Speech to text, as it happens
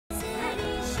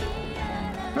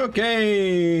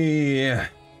Okay.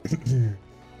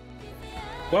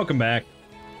 Welcome back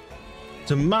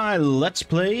to my Let's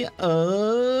Play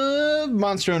of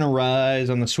Monster Hunter Rise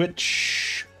on the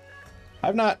Switch.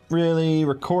 I've not really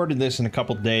recorded this in a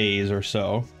couple days or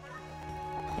so.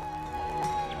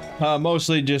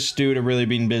 Mostly just due to really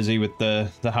being busy with the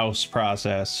house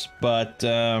process. But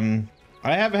I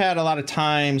have had a lot of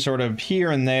time sort of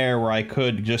here and there where I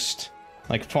could just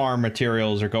like farm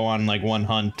materials or go on like one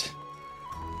hunt.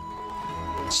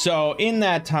 So in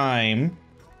that time,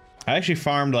 I actually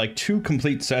farmed like 2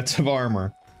 complete sets of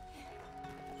armor.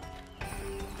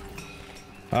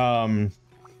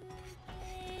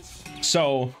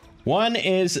 So one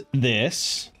is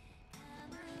this,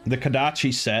 the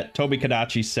Kadachi set, Tobi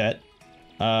Kadachi set.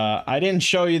 I didn't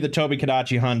show you the Tobi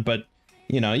Kadachi hunt, but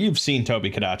you know, you've seen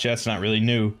Tobi Kadachi, that's not really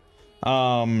new.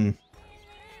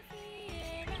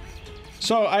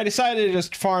 So I decided to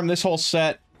just farm this whole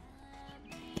set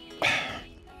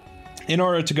in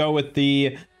order to go with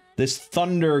this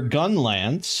Thunder gun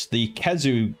lance, the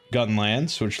Kezu gun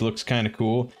lance, which looks kind of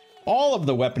cool. All of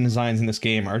the weapon designs in this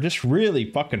game are just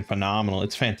really fucking phenomenal.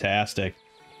 It's fantastic.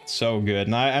 It's so good.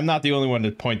 And I'm not the only one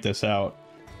to point this out.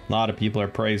 A lot of people are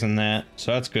praising that,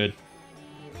 so that's good.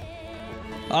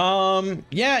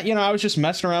 Yeah, you know, I was just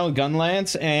messing around with gun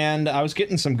lance, and I was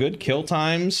getting some good kill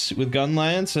times with gun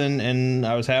lance, and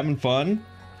I was having fun.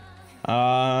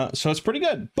 So it's pretty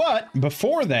good. But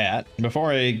before that,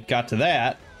 before I got to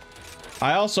that,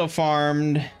 I also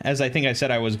farmed, as I think I said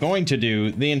I was going to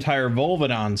do, the entire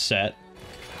Volvidon set.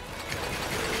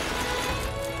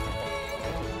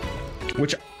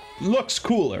 Which looks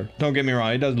cooler. Don't get me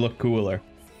wrong, it does look cooler.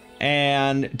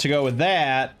 And to go with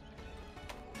that,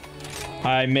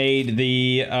 I made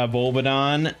the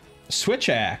Volvidon Switch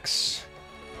Axe,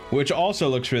 which also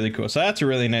looks really cool. So that's a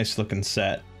really nice looking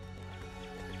set.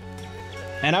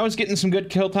 And I was getting some good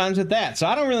kill times with that, so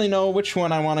I don't really know which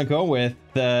one I want to go with.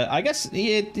 I guess,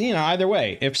 you know, either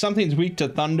way. If something's weak to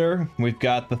Thunder, we've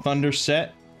got the Thunder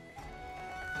set.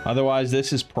 Otherwise,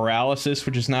 this is Paralysis,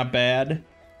 which is not bad.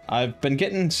 I've been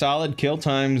getting solid kill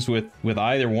times with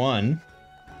either one.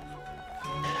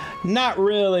 Not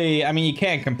really, I mean, you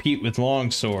can't compete with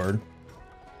Longsword.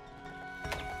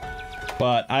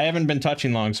 But I haven't been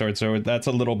touching Longsword, so that's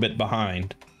a little bit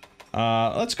behind.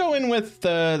 Let's go in with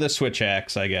the Switch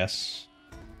Axe, I guess.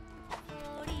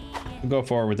 We'll go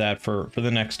forward with that for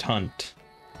the next hunt.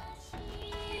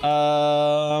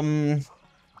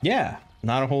 Yeah,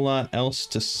 not a whole lot else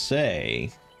to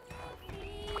say.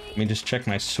 Let me just check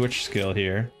my switch skill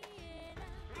here.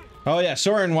 Oh yeah,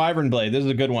 Soren Wyvern Blade, this is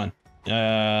a good one.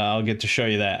 I'll get to show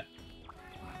you that.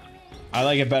 I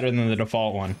like it better than the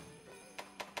default one.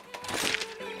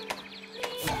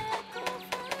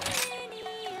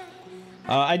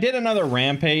 I did another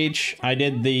Rampage. I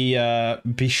did the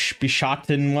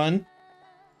Bishaten one,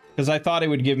 because I thought it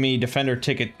would give me Defender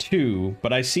Ticket 2,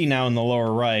 but I see now in the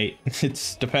lower right,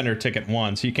 it's Defender Ticket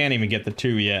 1, so you can't even get the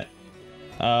 2 yet.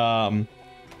 I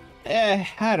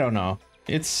don't know.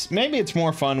 Maybe it's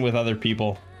more fun with other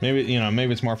people. Maybe, you know,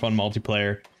 maybe it's more fun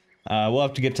multiplayer. We'll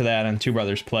have to get to that on Two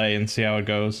Brothers Play and see how it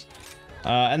goes.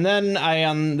 And then I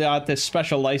got this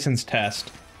special license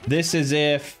test. This is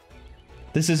if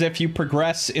you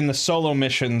progress in the solo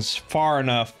missions far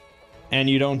enough and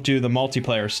you don't do the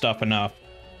multiplayer stuff enough,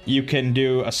 you can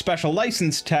do a special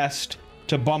license test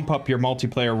to bump up your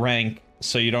multiplayer rank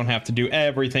so you don't have to do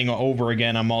everything over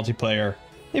again on multiplayer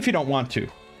if you don't want to.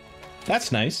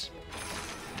 That's nice.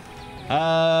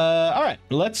 Alright,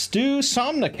 let's do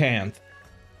Somnicanth.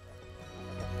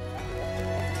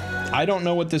 I don't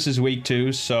know what this is weak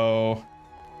to, so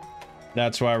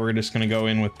that's why we're just gonna go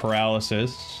in with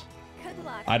Paralysis.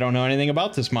 I don't know anything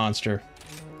about this monster.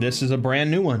 This is a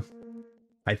brand new one.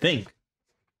 I think.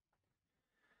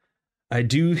 I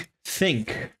do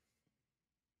think.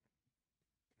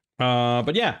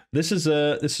 But yeah, this is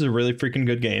a really freaking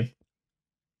good game.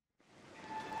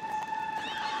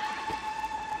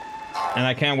 And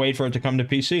I can't wait for it to come to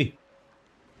PC.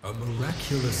 A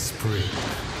miraculous spring,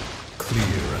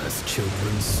 clear as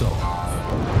children's song.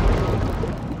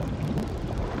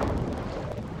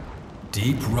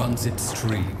 Deep runs its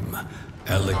stream,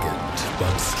 elegant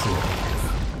but strong.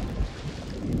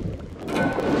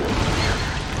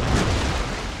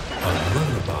 A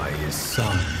lullaby is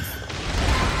sung,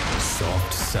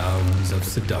 soft sounds of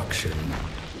seduction.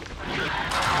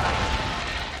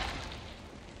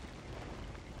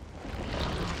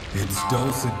 Its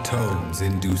dulcet tones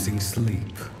inducing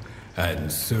sleep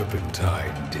and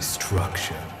serpentine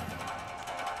destruction.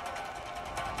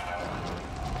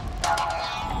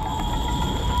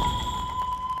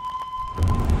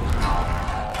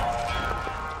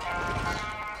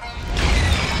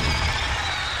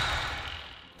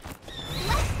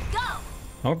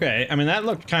 Okay, I mean, that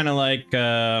looked kind of like,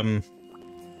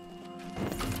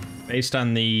 based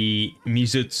on the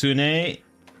Mizutsune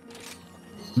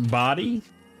body.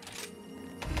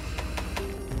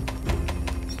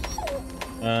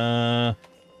 I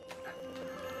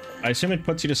assume it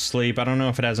puts you to sleep. I don't know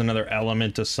if it has another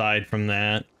element aside from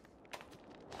that.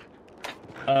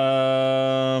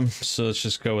 So let's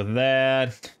just go with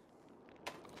that.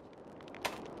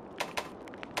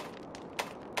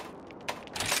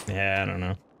 Yeah, I don't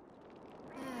know.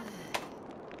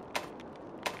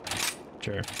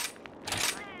 Sure.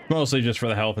 Mostly just for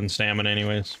the health and stamina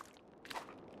anyways.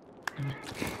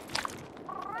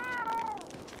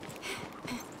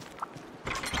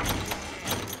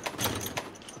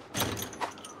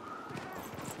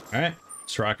 Alright,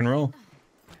 let's rock and roll.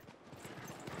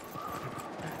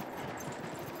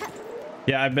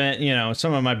 Yeah, I've been, you know,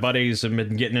 some of my buddies have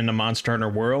been getting into Monster Hunter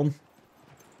World.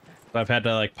 So I've had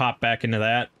to, like, pop back into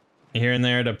that here and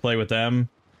there to play with them.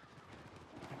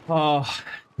 Oh,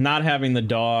 not having the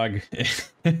dog.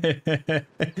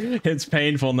 It's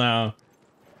painful now.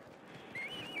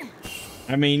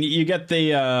 I mean, you get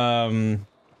the,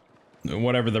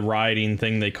 whatever the riding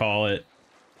thing they call it.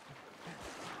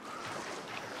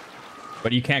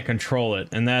 But you can't control it,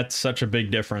 and that's such a big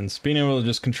difference. Being able to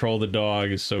just control the dog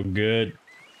is so good.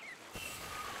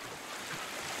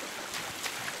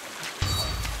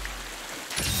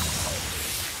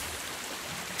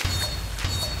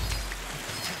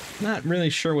 Not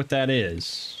really sure what that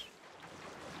is.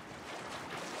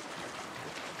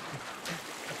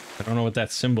 I don't know what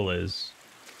that symbol is.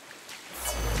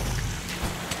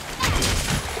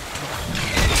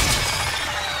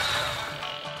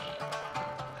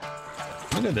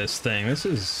 Look at this thing. This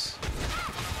is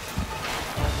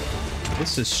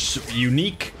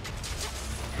unique.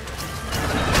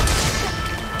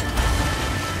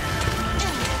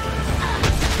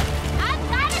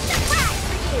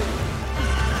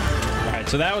 Alright,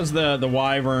 so that was the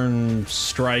Wyvern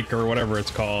Strike or whatever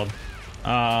it's called.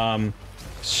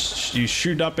 You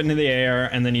shoot up into the air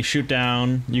and then you shoot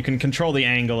down. You can control the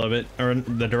angle of it or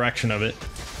the direction of it.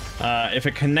 If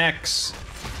it connects,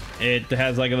 it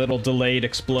has like a little delayed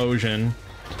explosion,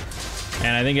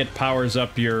 and I think it powers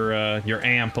up your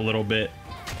amp a little bit.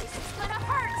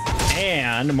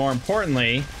 And more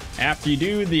importantly, after you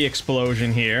do the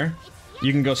explosion here,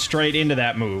 you can go straight into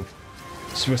that move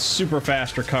with super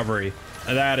fast recovery.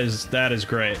 That is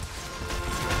great.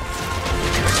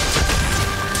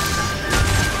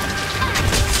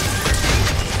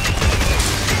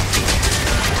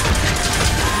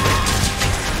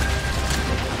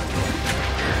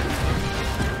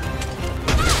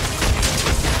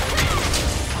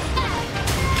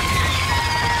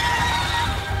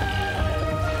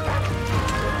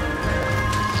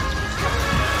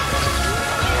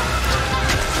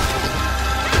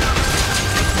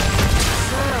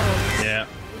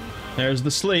 There's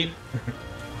the sleep.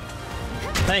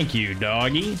 Thank you,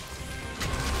 doggy.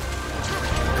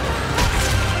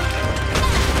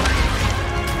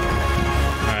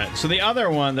 Alright, so the other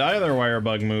wire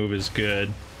bug move is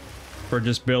good for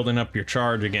just building up your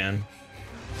charge again.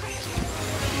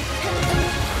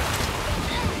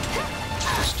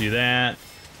 Just do that,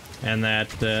 and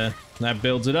that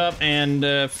builds it up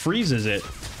and freezes it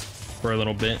for a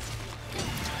little bit.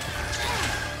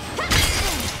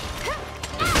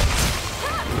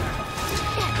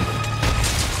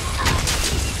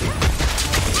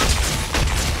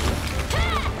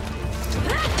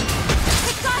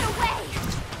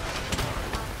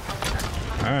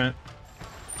 Alright.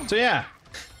 So yeah,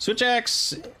 Switch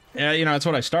Axe, you know, that's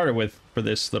what I started with for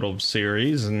this little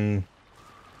series, and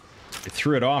I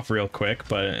threw it off real quick,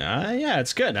 but yeah,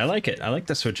 it's good. I like it. I like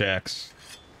the Switch Axe.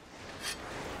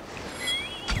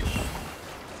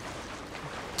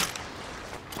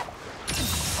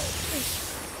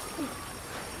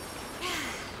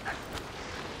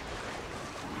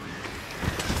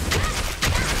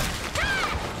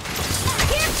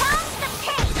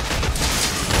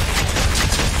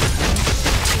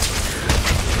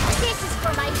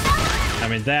 I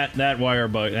mean, that wire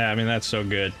bug, yeah, I mean, that's so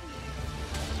good.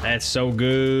 That's so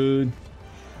good.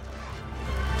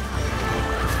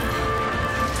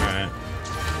 Alright.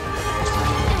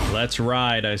 Let's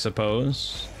ride, I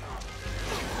suppose.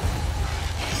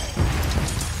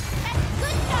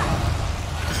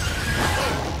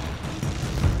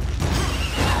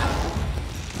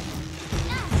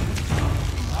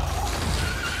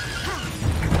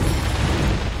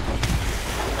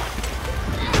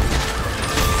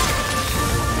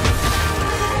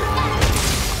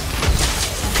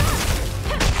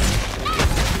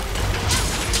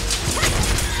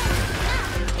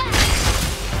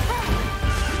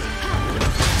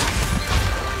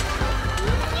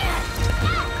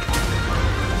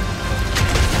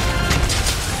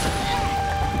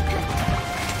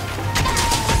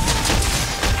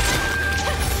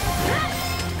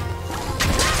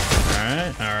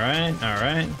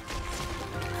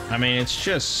 I mean, it's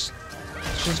just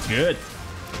good.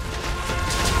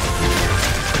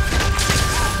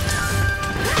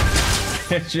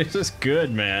 It's just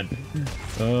good, man.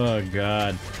 Oh,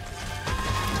 God.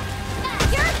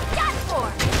 You're done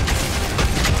for.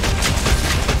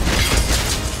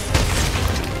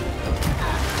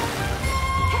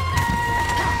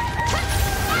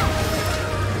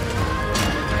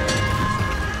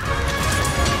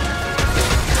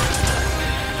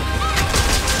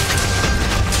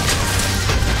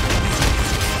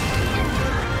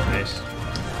 Nice.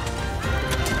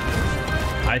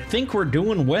 I think we're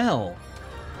doing well.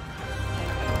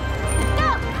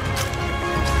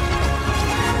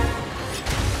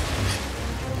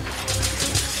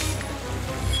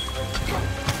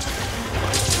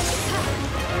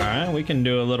 We can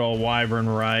do a little wyvern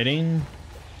riding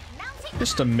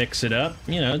just to mix it up,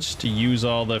 you know, just to use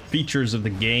all the features of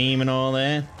the game and all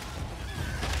that.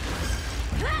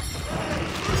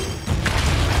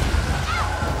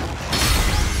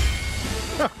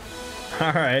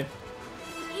 All right.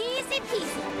 Easy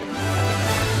peasy.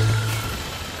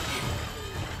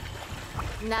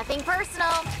 Nothing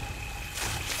personal.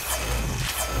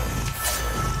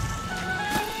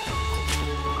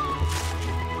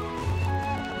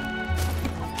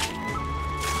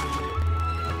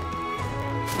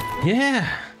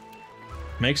 Yeah,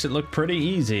 makes it look pretty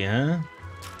easy, huh?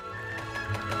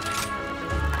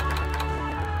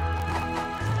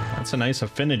 That's a nice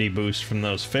affinity boost from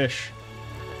those fish.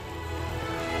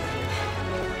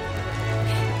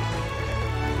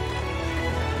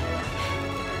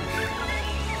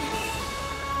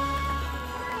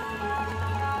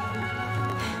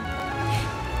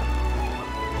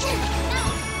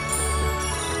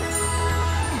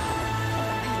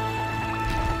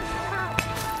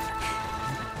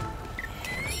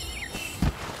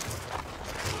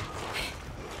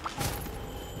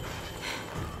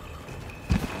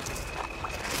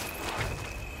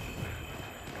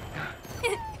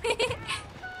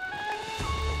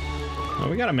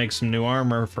 We gotta make some new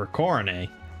armor for Coronet.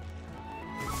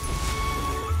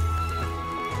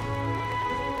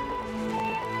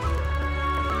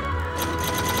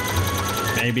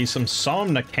 Maybe some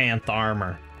Somnicanth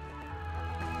armor.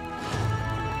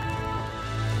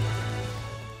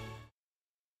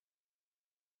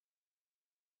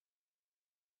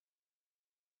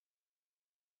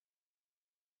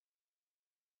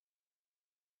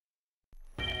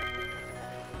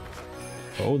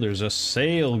 Oh, there's a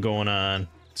sale going on.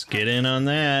 Let's get in on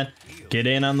that. Get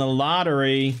in on the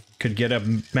lottery. Could get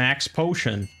a max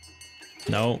potion.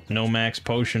 No, no max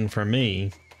potion for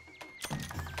me.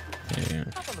 Yeah.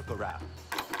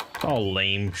 It's all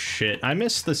lame shit. I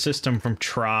miss the system from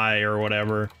Try or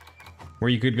whatever, where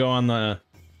you could go on the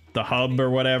hub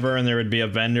or whatever, and there would be a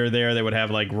vendor there that would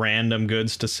have like random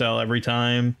goods to sell every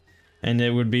time, and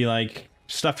it would be like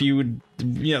stuff you would,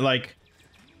 you know, like.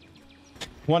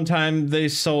 One time they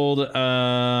sold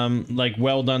like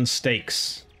well done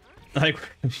steaks. Like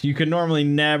you could normally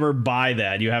never buy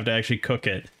that. You have to actually cook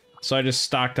it. So I just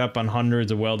stocked up on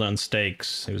hundreds of well done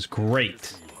steaks. It was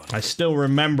great. I still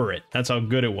remember it. That's how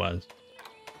good it was.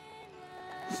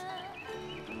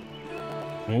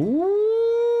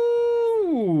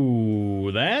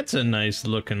 Ooh, that's a nice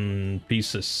looking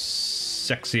piece of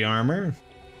sexy armor.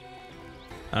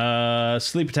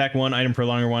 Sleep attack 1, item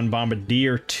prolonger 1,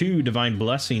 bombardier 2, divine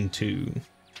blessing 2.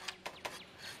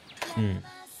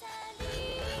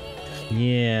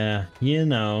 Yeah, you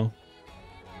know.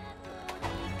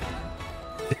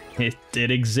 It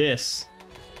exists.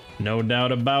 No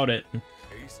doubt about it.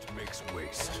 Haste makes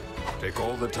waste. Take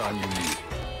all the time you need.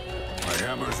 My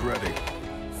hammer's ready.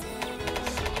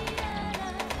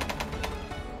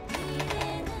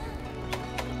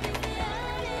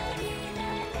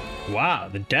 Wow,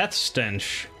 the death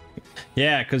stench.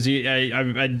 Yeah, because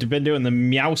I've been doing the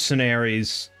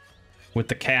meowcenaries with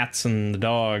the cats and the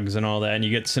dogs and all that, and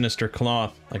you get sinister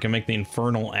cloth. I can make the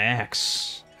infernal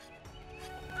axe.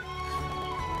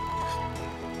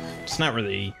 It's not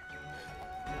really...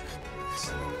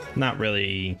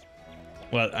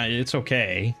 Well, it's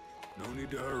okay. No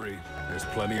need to hurry. There's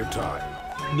plenty of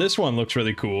time. This one looks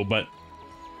really cool, but...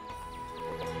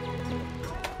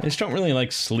 I just don't really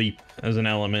like sleep as an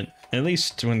element. At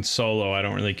least when solo, I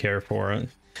don't really care for it.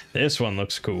 This one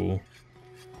looks cool.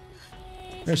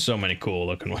 There's so many cool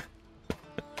looking ones.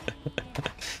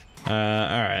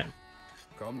 Alright.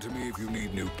 Come to me if you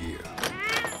need new gear.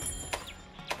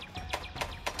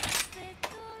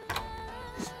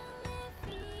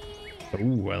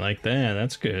 Ooh, I like that.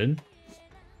 That's good.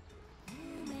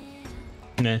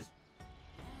 Nah.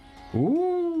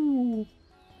 Ooh.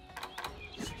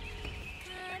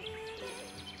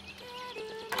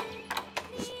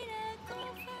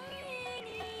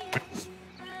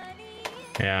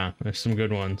 Yeah, there's some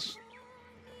good ones.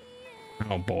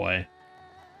 Oh boy.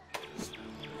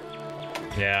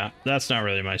 Yeah, that's not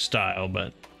really my style,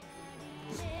 but...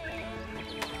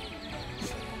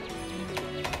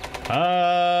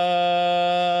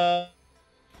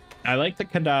 I like the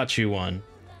Kadachi one.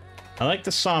 I like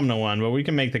the Somna one, but we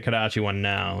can make the Kadachi one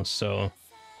now, so...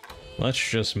 Let's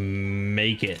just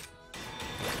make it.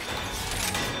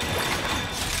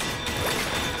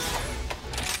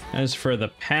 As for the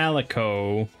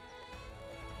Palico...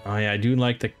 Oh yeah, I do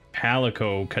like the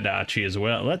Palico Kadachi as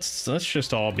well. Let's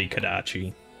just all be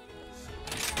Kadachi.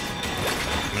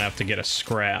 I'm gonna have to get a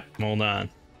scrap. Hold on.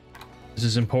 This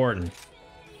is important.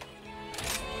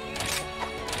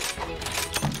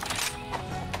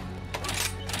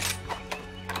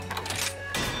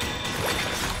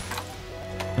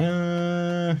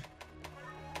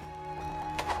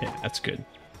 Yeah, that's good.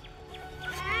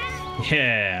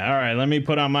 Yeah, alright, let me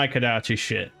put on my Kadachi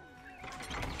shit.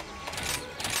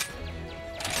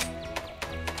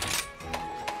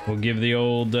 We'll give the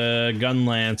old gun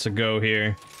lance a go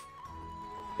here.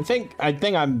 I think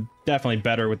I'm definitely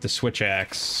better with the switch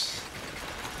axe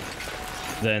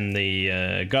than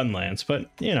the gun lance,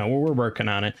 but you know, we're working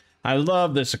on it. I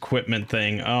love this equipment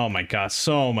thing. Oh my god,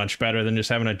 so much better than just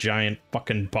having a giant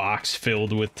fucking box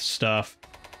filled with stuff.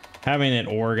 Having it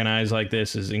organized like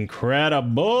this is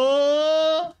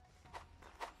incredible.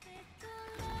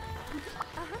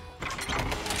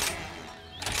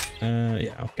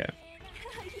 Yeah, okay.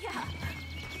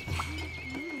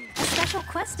 A special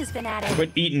quest has been added.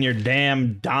 Quit eating your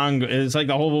damn dongo. It's like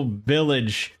the whole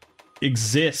village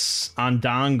exists on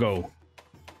dongo.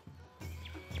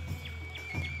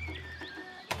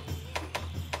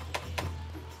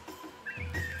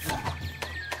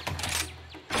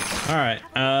 Alright,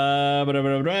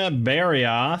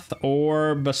 Barioth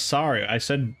or Basario. I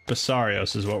said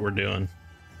Basarios is what we're doing.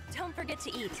 Don't forget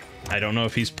to eat. I don't know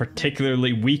if he's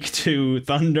particularly weak to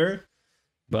thunder,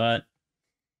 but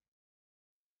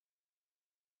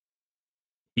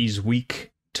he's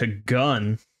weak to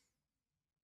gun.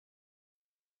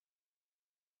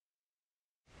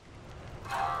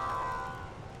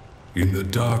 In the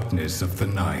darkness of the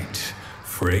night,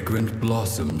 fragrant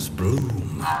blossoms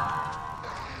bloom.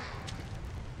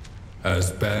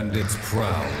 As bandits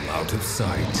prowl out of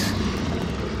sight,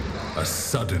 a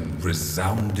sudden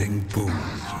resounding boom.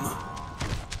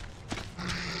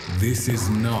 This is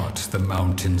not the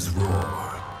mountain's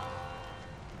roar.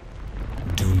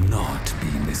 Do not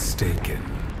be mistaken.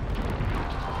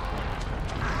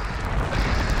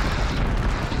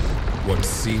 What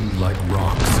seemed like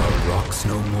rocks are rocks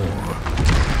no more.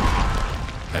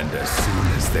 And as soon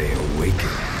as they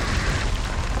awaken,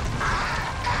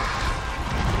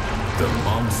 the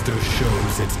monster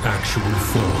shows its actual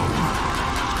form.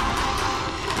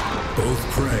 Both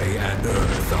prey and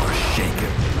earth are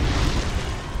shaken.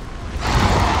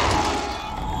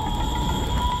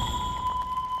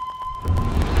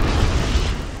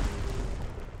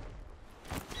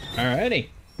 Alrighty.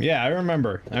 Yeah, I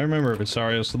remember.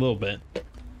 Basarios a little bit.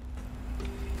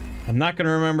 I'm not going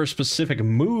to remember specific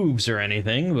moves or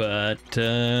anything, but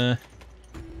we'll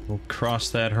cross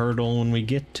that hurdle when we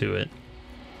get to it.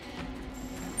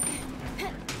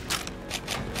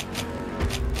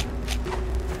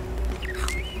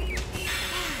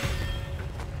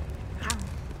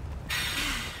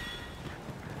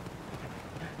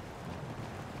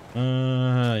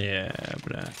 Yeah,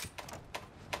 but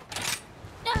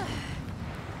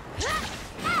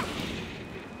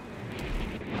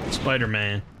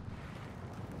Spider-Man.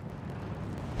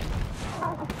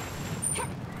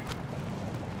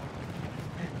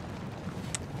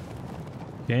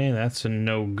 Okay, that's a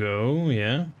no-go,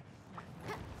 yeah.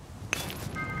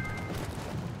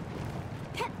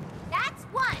 That's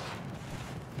one.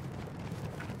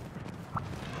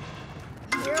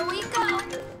 Here we go.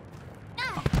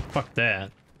 Fuck that.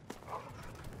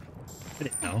 I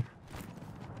didn't know.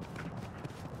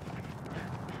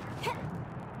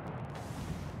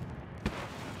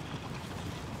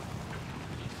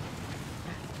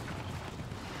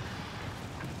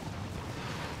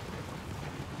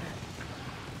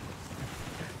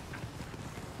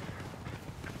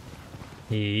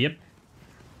 Yep.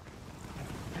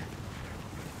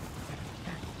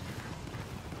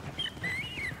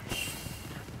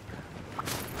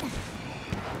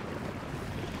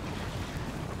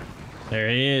 There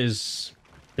he is.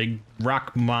 Big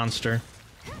rock monster.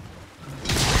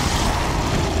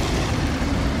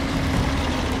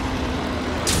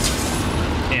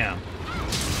 Damn.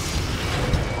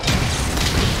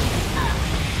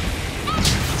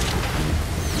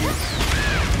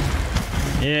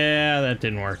 Yeah, that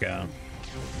didn't work out.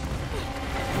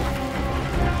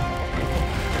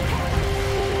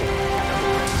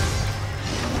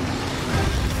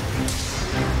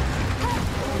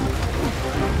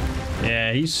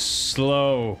 Yeah, he's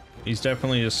slow. He's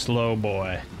definitely a slow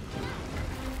boy.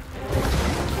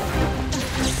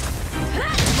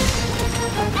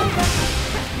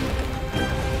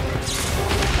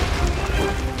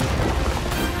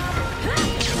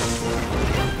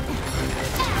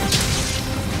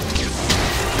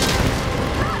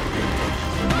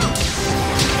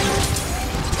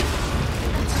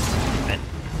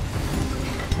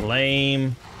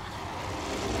 Lame.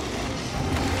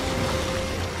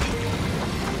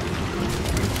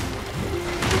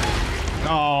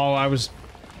 Oh, I was...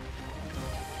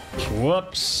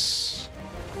 Whoops.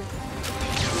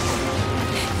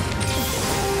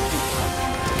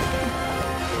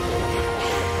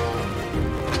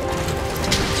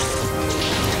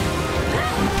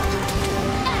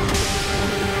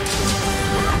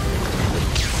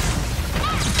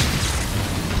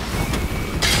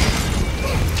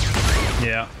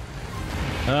 Yeah.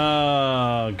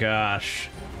 Oh, gosh.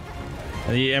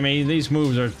 I mean, these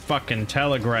moves are fucking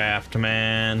telegraphed,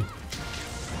 man.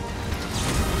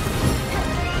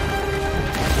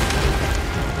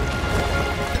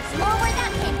 It's more where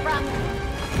that came from.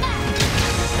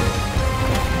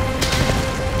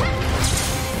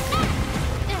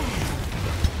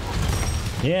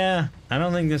 Yeah, I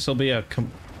don't think this will be a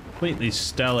completely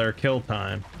stellar kill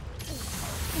time.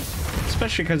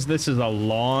 Especially because this is a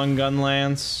long gun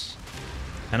lance.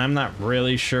 And I'm not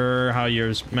really sure how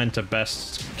you're meant to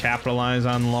best capitalize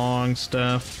on long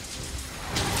stuff.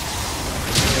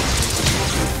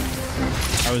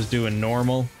 I was doing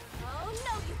normal. Oh,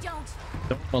 no, you don't.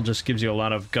 Normal just gives you a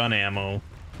lot of gun ammo.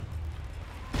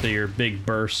 So your big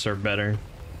bursts are better.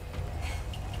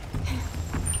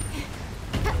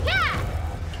 Yeah!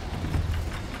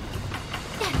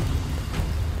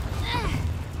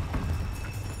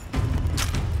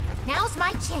 Now's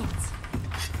my chance.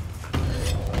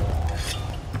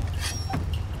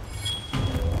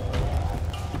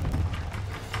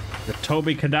 The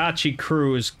Toby Kadachi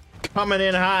crew is coming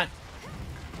in hot.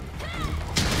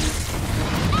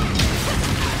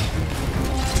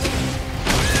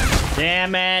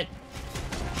 Damn it.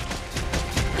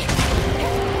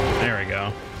 There we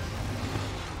go.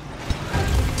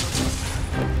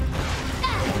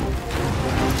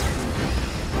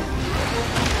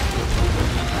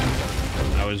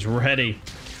 I was ready.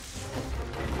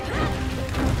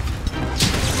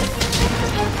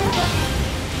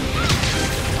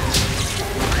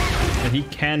 And he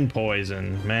can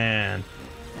poison, man.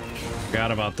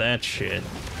 Forgot about that shit.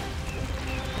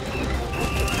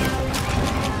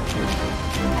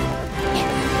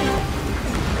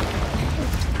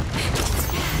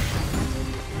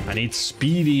 I need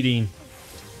speed eating.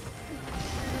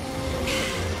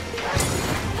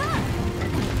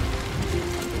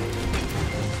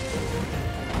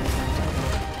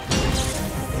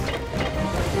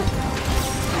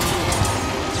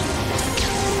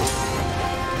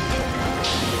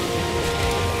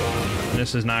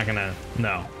 This is not gonna...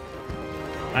 No.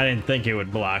 I didn't think it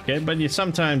would block it, but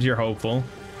sometimes you're hopeful.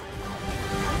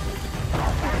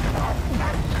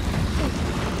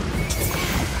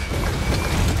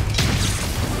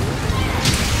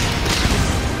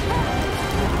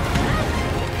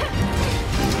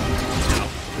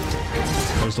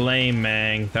 That was lame,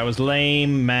 Mangg. That was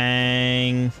lame,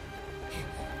 Mangg.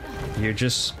 You're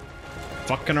just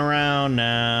fucking around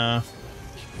now.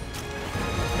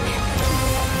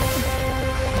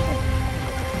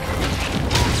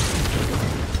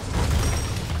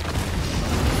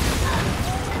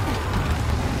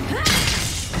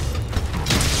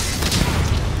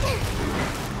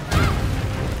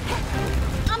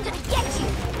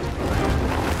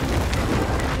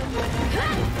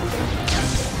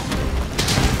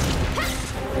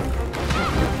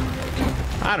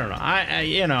 I don't know. I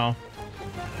you know,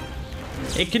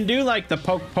 it can do like the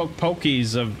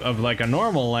pokies of like a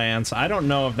normal lance. I don't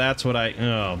know if that's what I...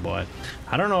 Oh boy.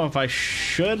 I don't know if I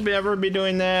should ever be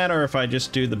doing that or if I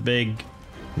just do the big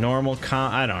normal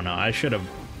I don't know. I should have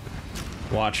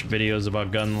watched videos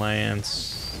about gun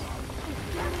lance.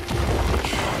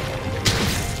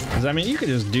 Because I mean, you could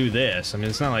just do this. I mean,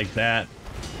 it's not like that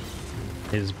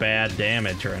is bad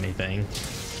damage or anything.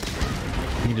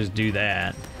 You can just do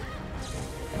that.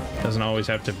 Doesn't always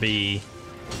have to be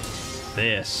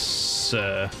this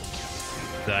that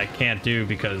I can't do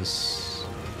because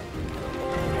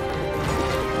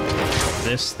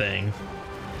this thing.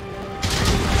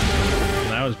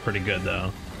 That was pretty good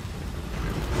though.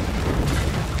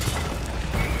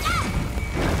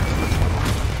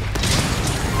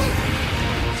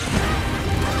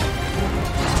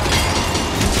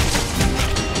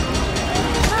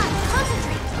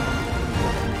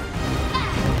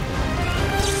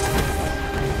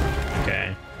 Okay.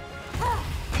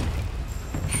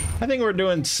 think we're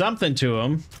doing something to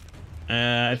him.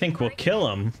 I think we'll kill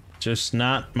him. Just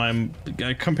not my...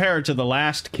 Compared to the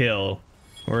last kill,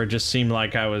 where it just seemed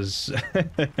like I was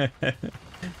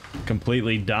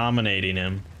completely dominating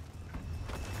him.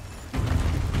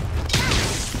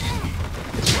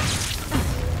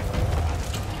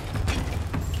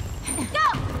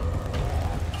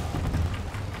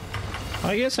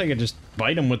 I guess I could just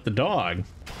bite him with the dog.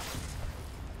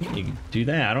 You can do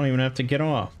that. I don't even have to get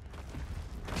off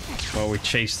while we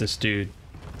chase this dude.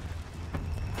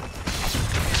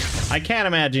 I can't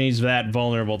imagine he's that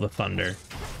vulnerable to thunder.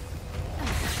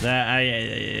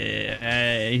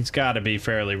 He's got to be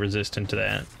fairly resistant to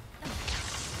that.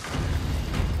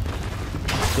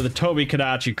 So the Toby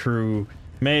Kadachi crew,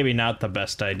 maybe not the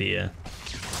best idea.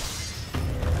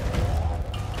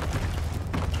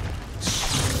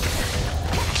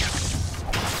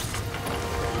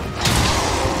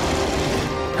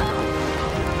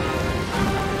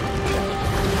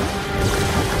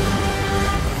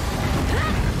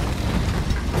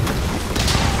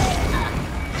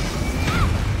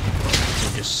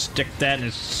 Stick that in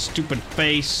his stupid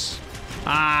face.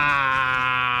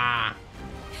 Ah!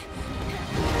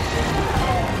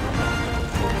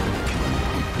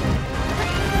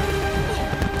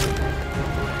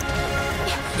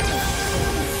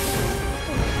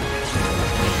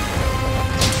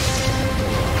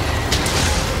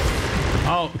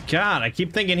 Oh God! I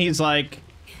keep thinking he's like.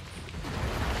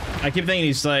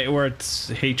 Where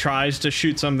he tries to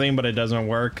shoot something, but it doesn't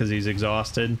work because he's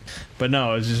exhausted. But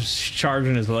no, it's just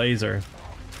charging his laser.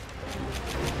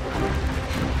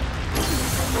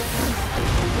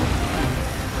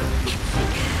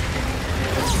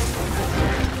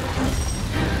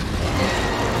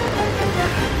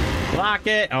 Block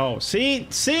it. Oh, see?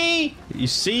 See? You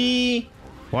see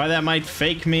why that might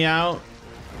fake me out?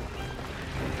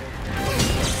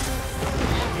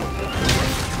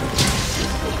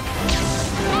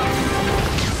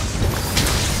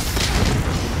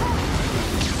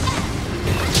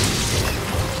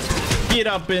 Get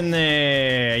up in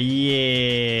there,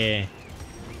 yeah.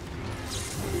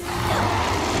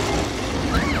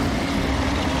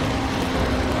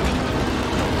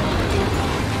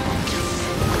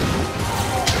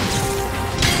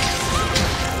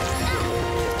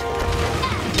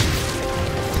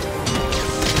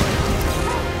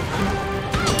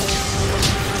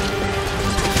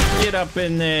 Get up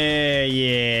in there,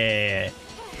 yeah.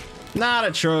 Not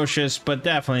atrocious, but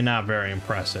definitely not very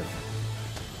impressive.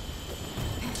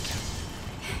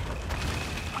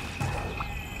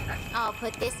 I'll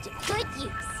put this to good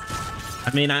use.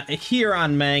 I mean, here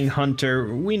on Mangg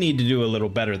Hunter, we need to do a little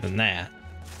better than that.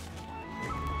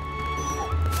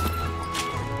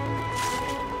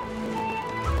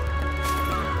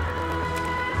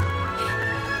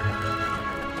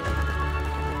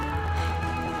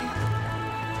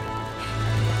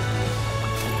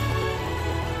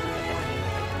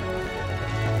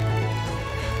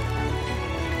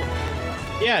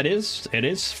 Yeah, it is. It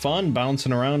is fun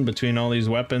bouncing around between all these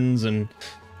weapons and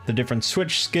the different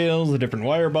switch skills, the different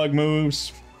wire bug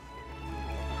moves.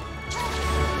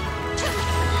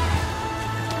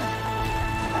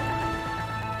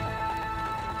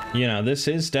 You know, this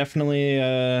is definitely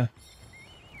a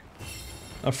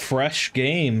fresh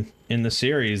game in the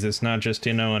series. It's not just,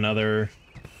 you know, another...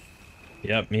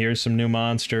 Yep, here's some new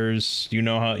monsters. You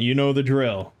know the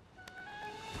drill.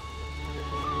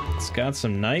 It's got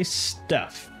some nice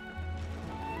stuff.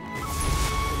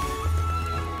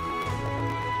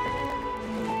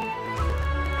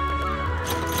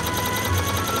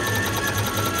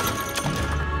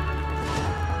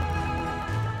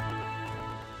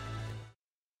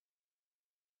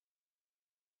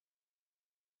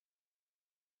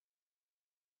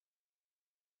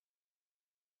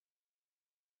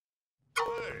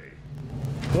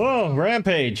 Oh,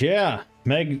 Rampage, yeah.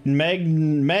 Magnamalo.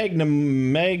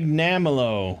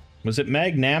 Was it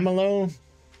Magnamalo?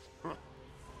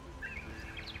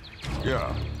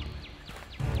 Yeah.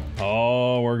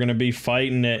 Oh, we're gonna be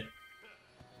fighting it.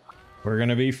 We're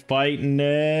gonna be fighting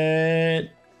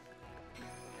it.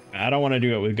 I don't want to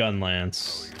do it with gun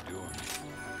lance.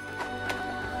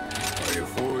 Are you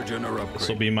forging or upgrading? This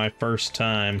will be my first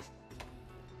time.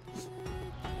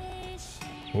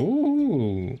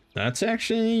 Ooh, that's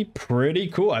actually pretty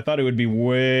cool. I thought it would be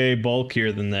way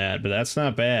bulkier than that, but that's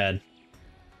not bad.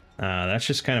 That's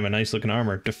just kind of a nice looking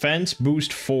armor. Defense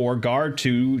boost 4, guard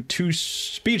 2,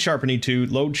 speed sharpening 2,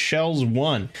 load shells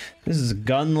 1. This is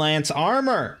gun lance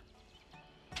armor.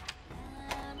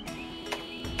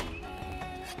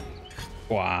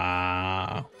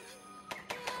 Wow.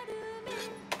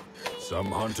 Some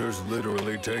hunters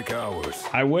literally take hours.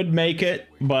 I would make it,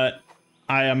 but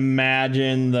I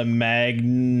imagine the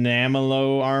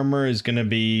Magnamalo armor is gonna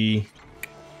be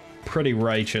pretty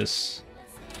righteous.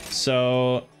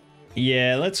 So,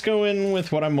 yeah, let's go in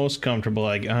with what I'm most comfortable.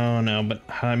 Like, oh no, but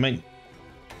I might.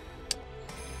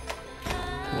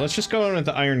 Let's just go in with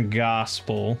the Iron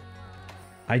Gospel.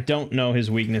 I don't know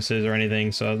his weaknesses or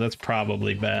anything, so that's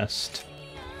probably best.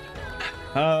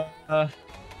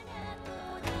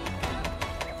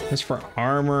 As for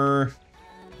armor,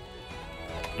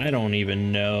 I don't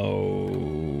even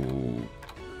know.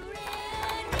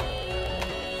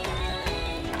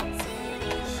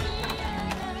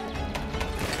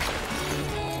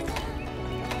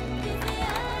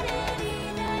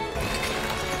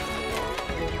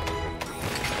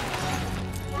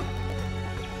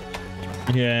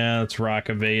 Yeah, let's rock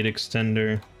evade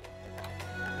extender.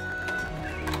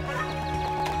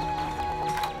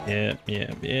 Yep.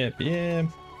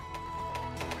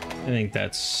 I think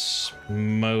that's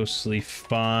mostly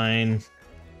fine.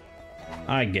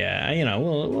 I guess, you know,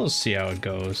 we'll see how it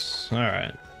goes. All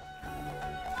right.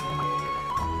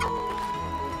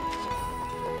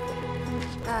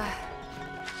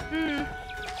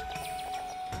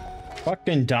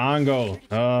 Fucking Dongo.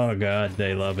 Oh god,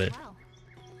 they love it.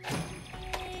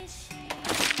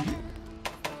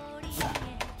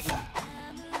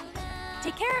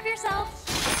 Take care of yourself.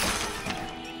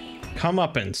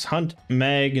 Comeuppance, hunt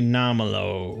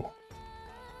Magnamalo.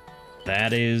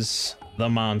 That is the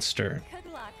monster.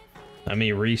 Good luck. Let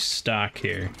me restock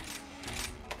here.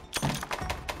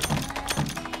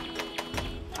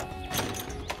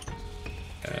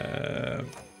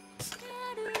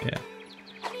 Yeah.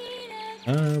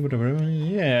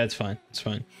 Yeah, it's fine. It's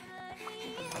fine.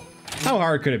 How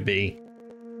hard could it be?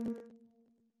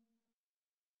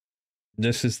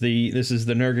 This is the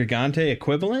Nergigante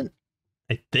equivalent?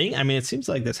 I think. I mean, it seems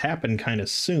like this happened kind of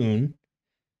soon.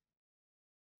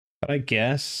 But I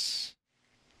guess.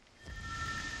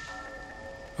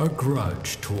 A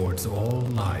grudge towards all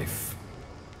life,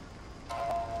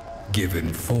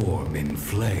 given form in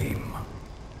flame.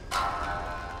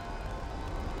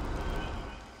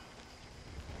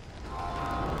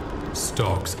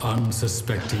 Stalks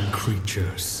unsuspecting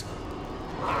creatures.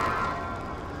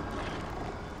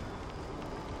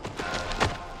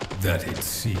 That it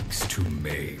seeks to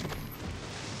maim.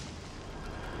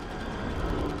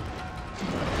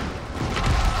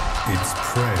 Its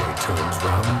prey turns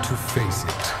round to face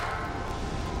it,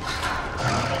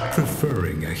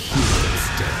 preferring a hero's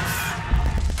death.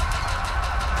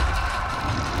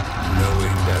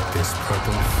 Knowing that this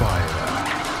purple fire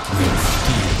will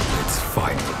steal its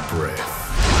final breath.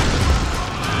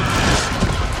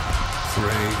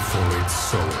 Pray for its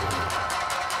soul.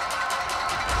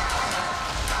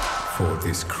 For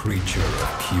this creature of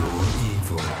pure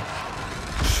evil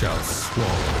shall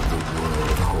swallow the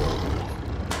world whole.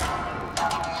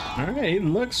 Alright,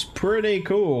 looks pretty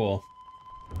cool.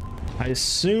 I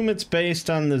assume it's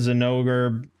based on the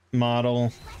Zinogre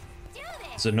model.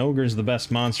 Zinogre's the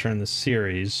best monster in the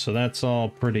series, so that's all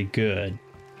pretty good.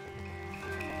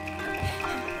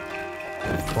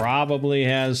 Probably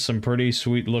has some pretty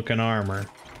sweet looking armor.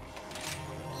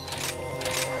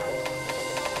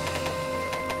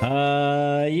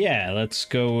 Yeah, let's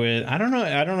go with, I don't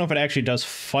know if it actually does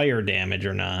fire damage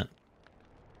or not.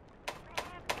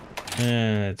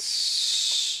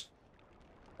 It's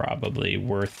probably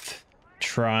worth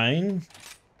trying.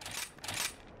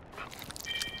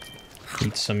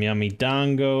 Eat some yummy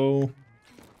dango.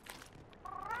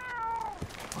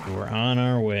 We're on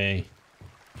our way.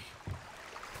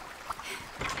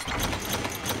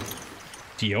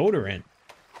 Deodorant.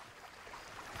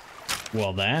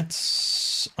 Well,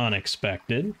 that's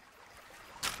unexpected.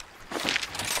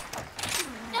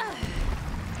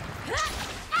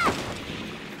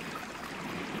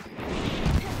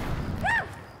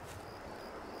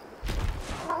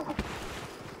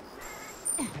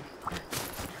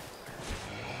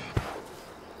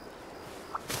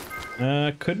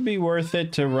 Could be worth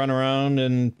it to run around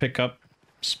and pick up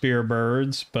spear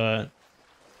birds, but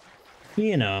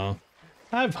you know,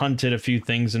 I've hunted a few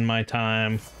things in my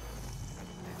time.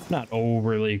 Not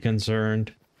overly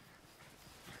concerned.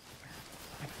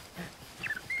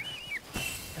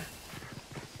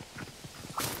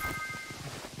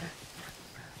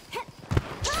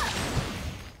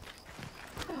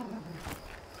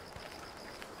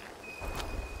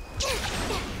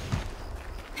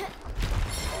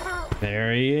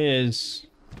 There he is.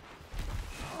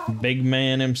 Big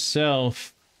man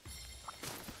himself.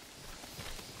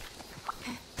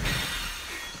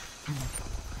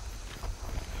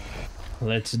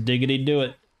 Let's diggity do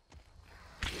it.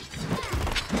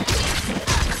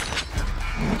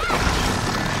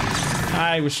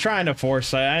 I was trying to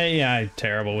force it. I'm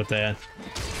terrible with that.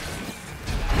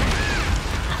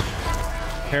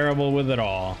 Terrible with it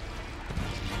all.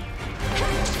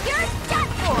 You're done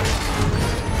for.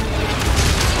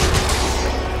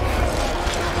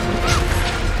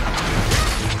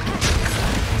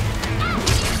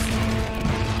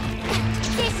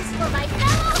 This is for my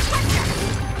fellow hunter.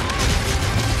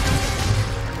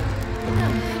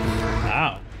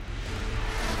 Wow.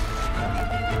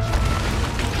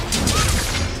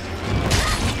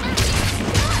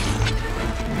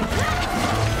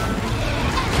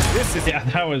 This is, yeah,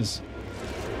 that was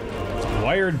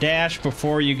wire dash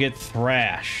before you get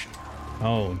thrashed.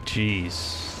 Oh,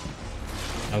 jeez.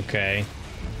 Okay.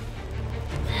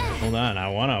 Hold on, I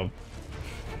want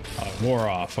to war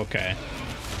off. Okay.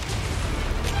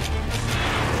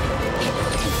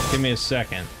 Give me a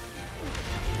second.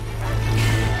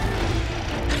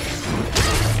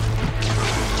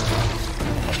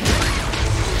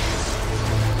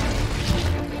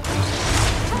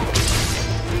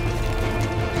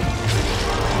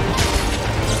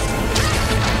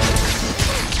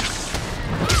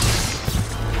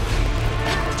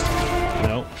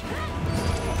 Nope.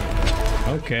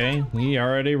 Okay, we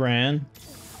already ran.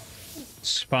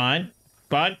 It's fine,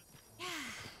 but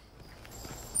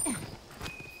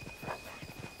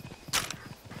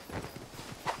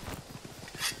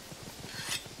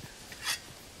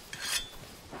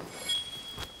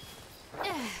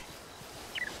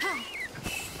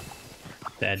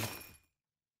dead.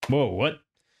 Whoa, what?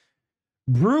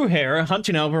 Brew hair,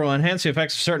 hunting helper will enhance the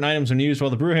effects of certain items when used while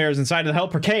the brew hair is inside of the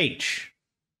helper cage.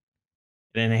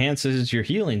 It enhances your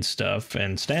healing stuff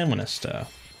and stamina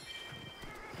stuff.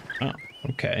 Oh,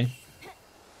 okay.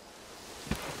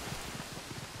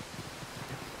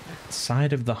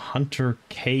 Side of the hunter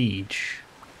cage.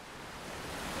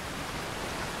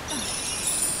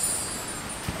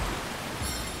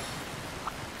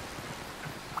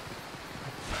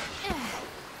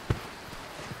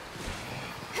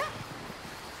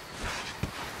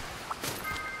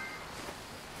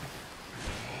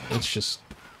 It's just...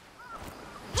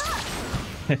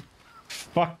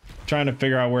 Fuck trying to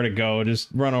figure out where to go. Just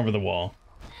run over the wall.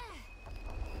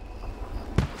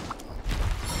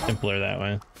 Simpler that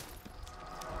way.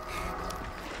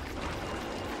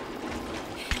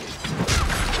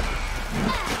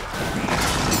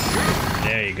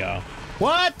 There you go.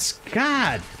 What?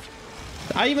 God!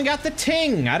 I even got the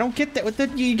ting! I don't get that. With the,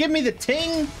 you give me the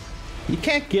ting? You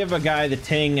can't give a guy the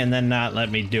ting and then not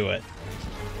let me do it.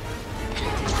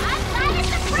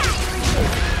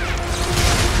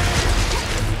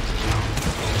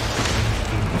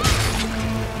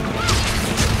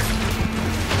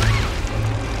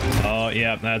 Oh,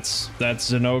 yeah,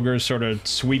 that's an ogre's sort of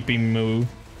sweeping move.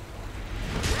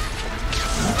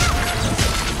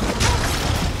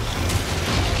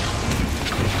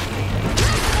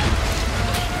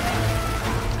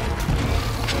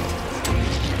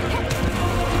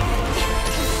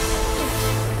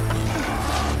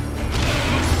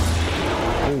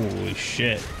 Holy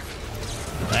shit.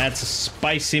 That's a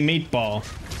spicy meatball.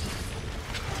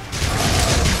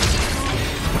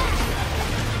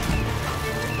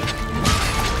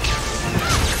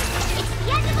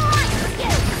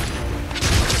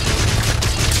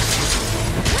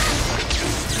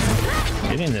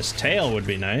 Getting this tail would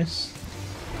be nice.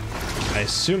 I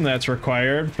assume that's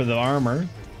required for the armor.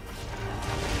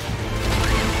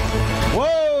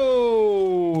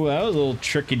 Whoa! That was a little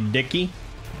tricky dicky.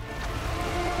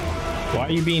 Why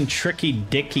are you being tricky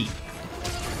dicky?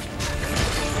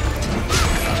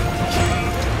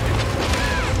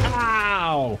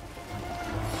 Ow!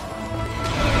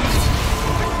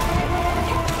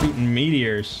 Shooting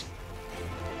meteors.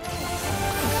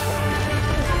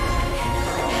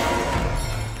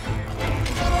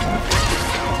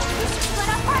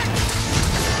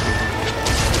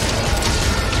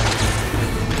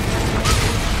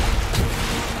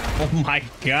 Oh my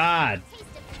god.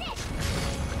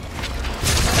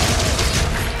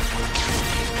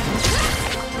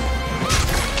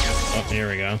 Oh, here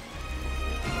we go.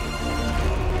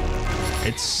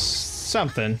 It's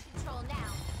something.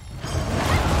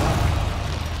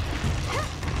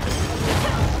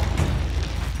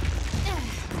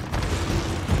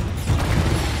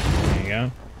 There you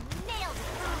go.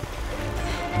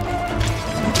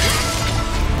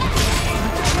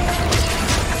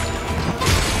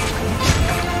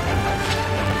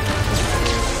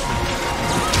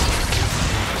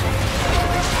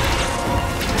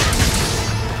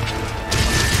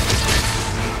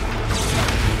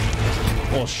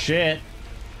 Bullshit.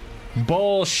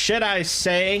 Bullshit, I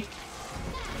say.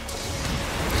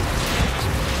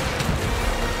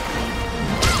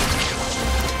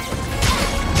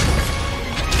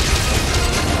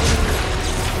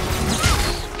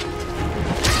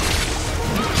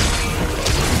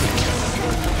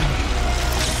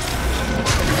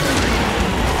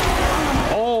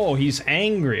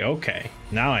 angry. Okay,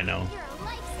 now I know. You're a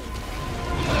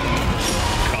lifesaver.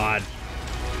 God.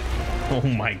 Oh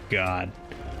my God.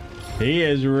 He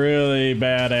is really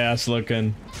badass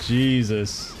looking.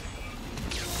 Jesus.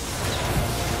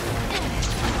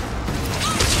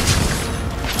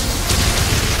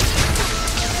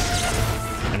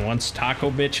 And once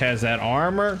Taco Bitch has that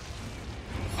armor,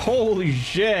 holy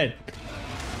shit.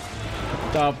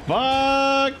 The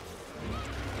fuck?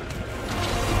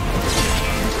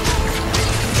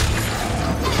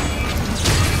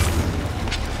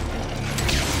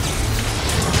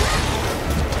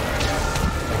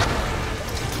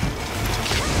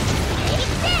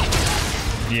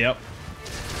 Yep.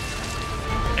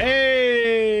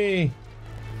 Hey!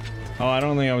 Oh, I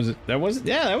don't think I was... That was...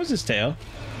 Yeah, that was his tail.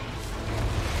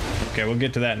 Okay, we'll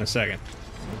get to that in a second.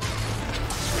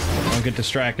 Don't get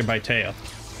distracted by tail.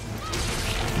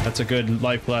 That's a good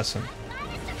life lesson.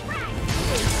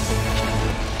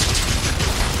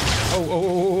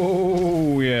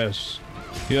 Oh, yes.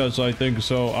 Yes, I think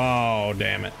so. Oh,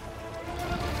 damn it.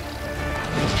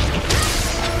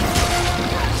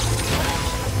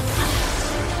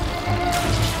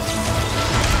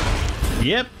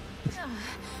 Yep.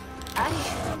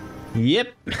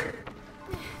 Yep.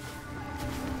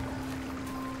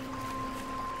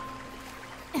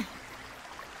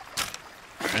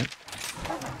 Alright.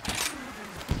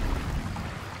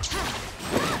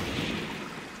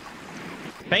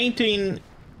 Fainting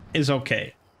is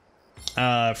okay.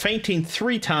 Fainting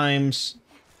 3 times,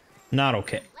 not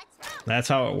okay. That's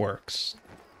how it works.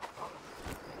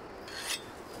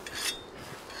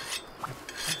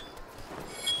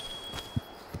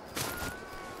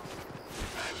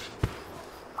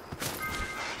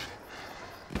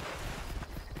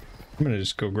 I'm gonna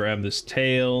just go grab this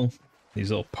tail,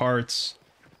 these little parts.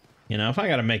 You know, if I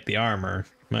gotta make the armor,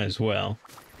 might as well.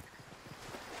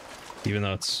 Even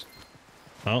though it's...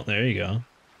 Oh, there you go.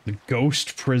 The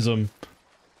ghost prism.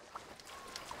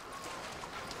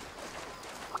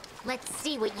 Let's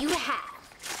see what you have.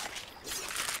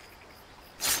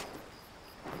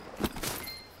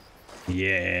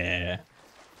 Yeah.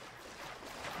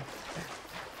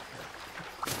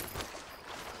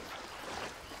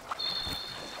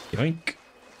 Yoink.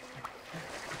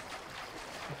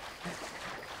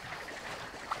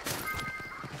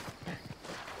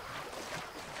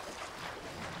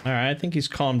 All right, I think he's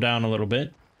calmed down a little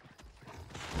bit.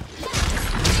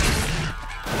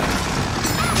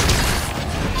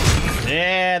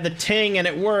 Yeah, the ting, and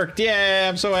it worked. Yeah,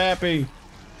 I'm so happy.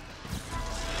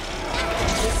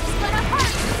 This is gonna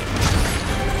hurt.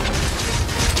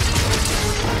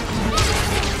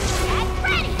 Get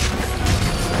ready.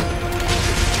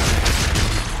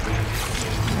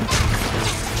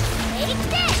 Take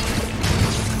this.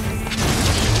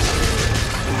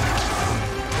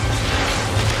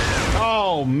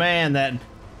 Oh man,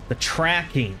 the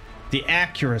tracking, the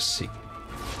accuracy,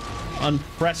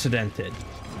 unprecedented.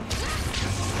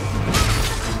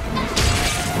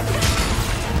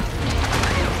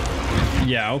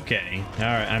 Yeah, okay. All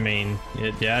right. I mean,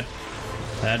 yeah,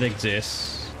 that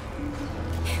exists.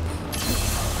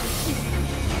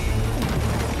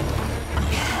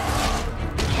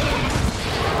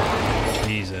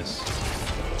 Jesus.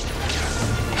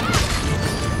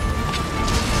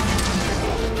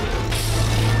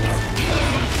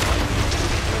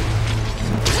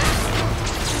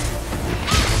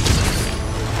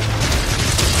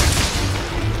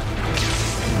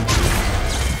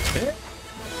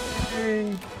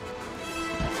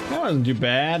 That wasn't too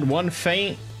bad. One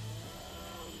faint.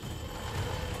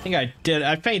 I think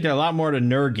I fainted a lot more to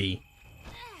Nergi.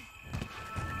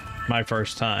 My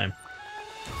first time.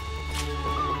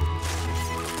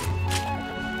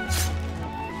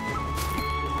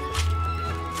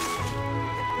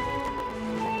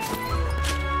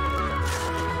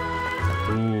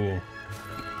 Ooh.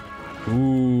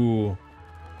 Ooh.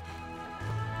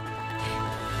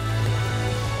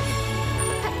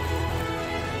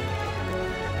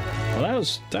 Well,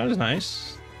 that was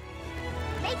nice.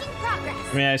 Making progress.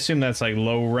 I mean, I assume that's like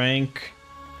low rank,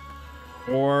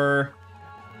 or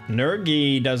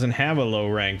Nergi doesn't have a low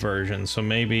rank version, so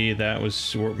maybe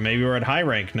maybe we're at high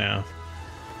rank now.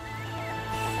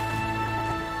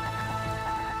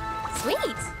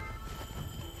 Sweet.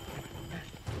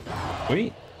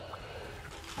 Sweet.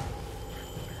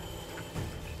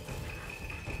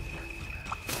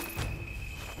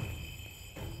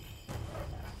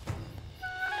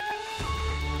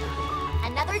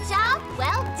 Another job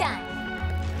well done.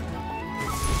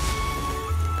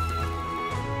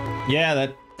 Yeah,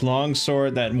 that long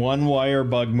sword, that one wire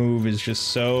bug move is just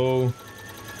so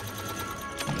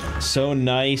So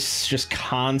nice, just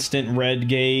constant red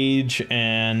gauge,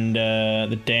 and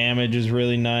the damage is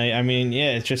really nice. I mean,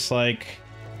 yeah, it's just like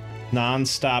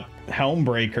non-stop helm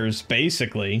breakers,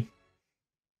 basically.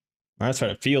 That's what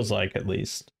it feels like, at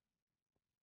least.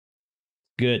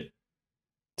 Good.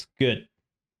 It's good.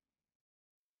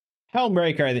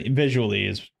 Helmbreaker, I think, visually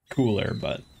is cooler,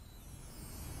 but...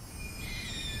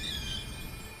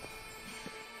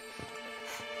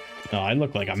 Oh, I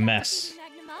look like a mess.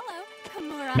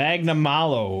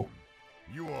 Magnamalo.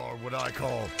 You are what I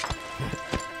call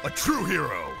a true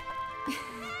hero.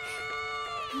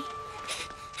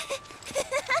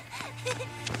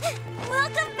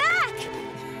 Welcome back!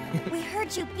 We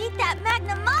heard you beat that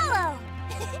Magnamalo!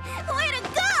 Way to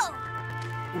go!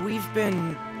 We've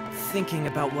been thinking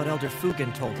about what Elder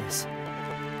Fugen told us.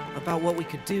 About what we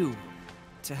could do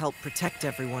to help protect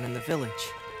everyone in the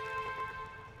village.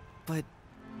 But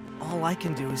all I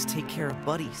can do is take care of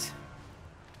buddies.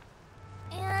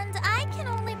 And I can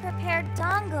only prepare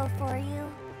Dongo for you.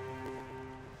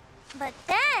 But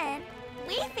then,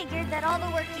 we figured that all the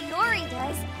work Diori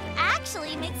does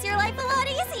actually makes your life a lot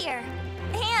easier.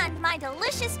 And my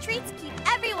delicious treats keep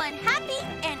everyone happy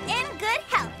and in good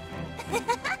health.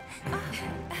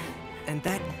 And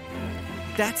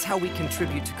that's how we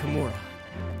contribute to Kimura.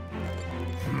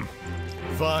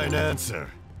 Fine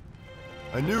answer.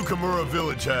 I knew Kimura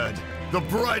Village had the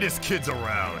brightest kids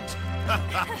around.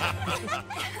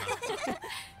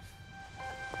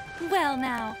 Well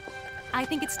now, I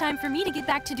think it's time for me to get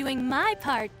back to doing my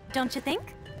part, don't you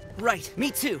think? Right, me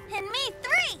too. And me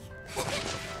 3!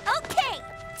 Okay,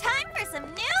 time for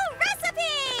some new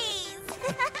recipes!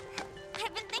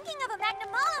 I've been thinking of a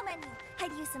Magnamalo menu.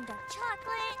 I'd use some dark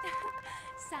chocolate.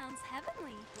 Sounds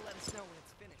heavenly. Let us know when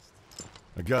it's finished.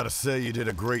 I gotta say you did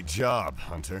a great job,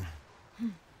 Hunter.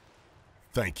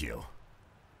 Thank you.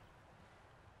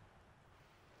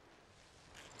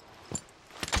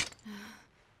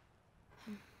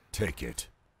 Take it.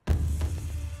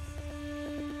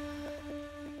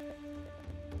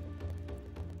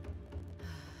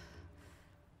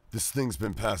 This thing's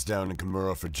been passed down in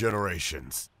Kimura for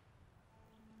generations.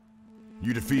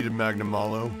 You defeated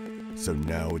Magnamalo, so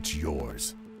now it's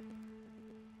yours.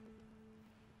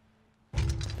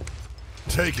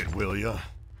 Take it, will ya?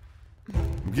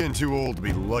 I'm getting too old to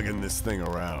be lugging this thing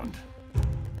around.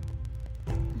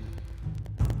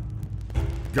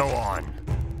 Go on.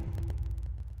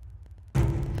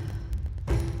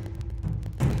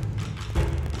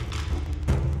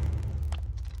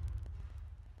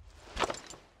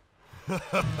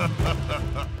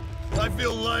 I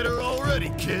feel lighter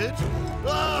already, kid.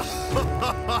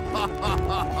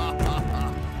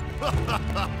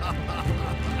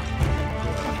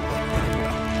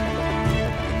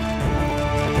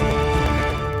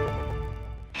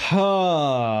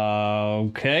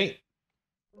 Okay.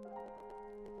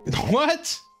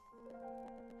 What?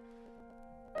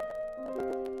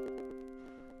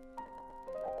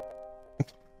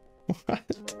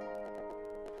 What?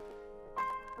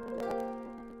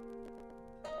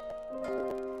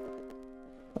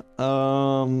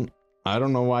 I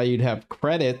don't know why you'd have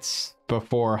credits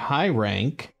before high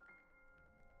rank.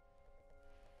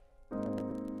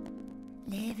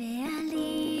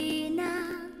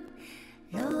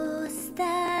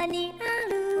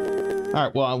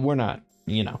 Alright, well, we're not,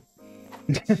 you know.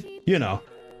 You know.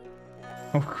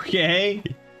 Okay.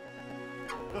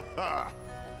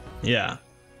 Yeah.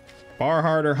 Far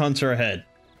harder hunts are ahead.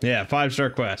 Yeah,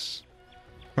 5-star quests.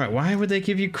 Right, why would they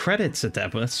give you credits at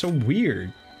that point? That's so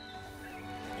weird.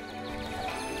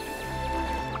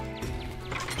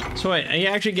 So wait, he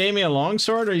actually gave me a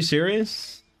longsword? Are you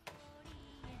serious?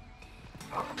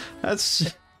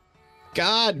 That's...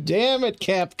 God damn it,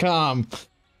 Capcom.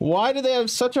 Why do they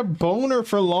have such a boner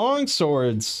for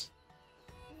longswords?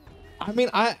 I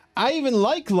mean, I even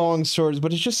like longswords,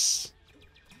 but it's just...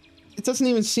 It doesn't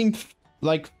even seem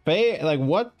like fair. Like,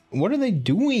 what are they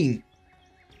doing?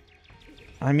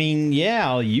 I mean, yeah,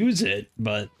 I'll use it,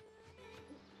 but...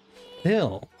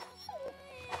 Still.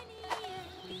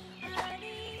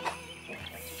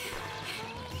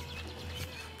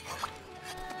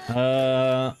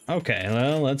 Okay,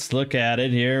 well, let's look at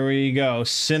it. Here we go.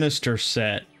 Sinister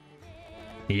set.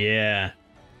 Yeah.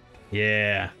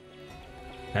 Yeah.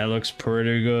 That looks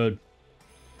pretty good.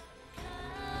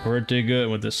 Pretty good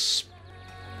with this.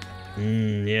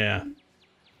 Yeah.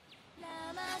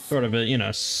 Sort of a, you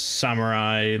know,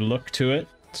 samurai look to it.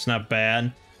 It's not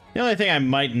bad. The only thing I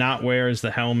might not wear is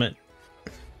the helmet.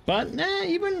 But,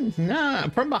 nah,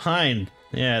 from behind.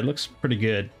 Yeah, it looks pretty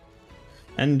good.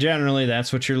 And generally,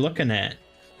 that's what you're looking at.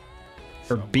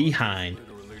 Or behind.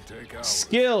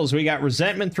 Skills, we got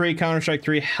Resentment 3, Counter-Strike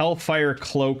 3, Hellfire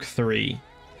Cloak 3.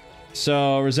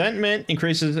 So, Resentment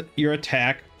increases your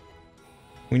attack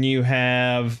after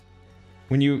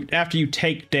you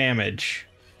take damage,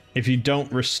 if you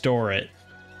don't restore it.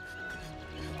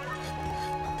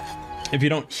 If you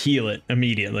don't heal it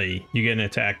immediately, you get an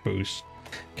attack boost.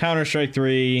 Counter-Strike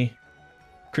 3,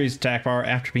 increased attack power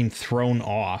after being thrown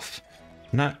off.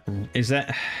 Is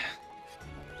that,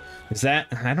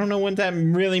 I don't know what that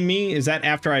really means. Is that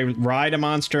after I ride a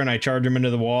monster and I charge him into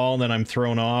the wall, then I'm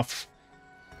thrown off?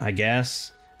 I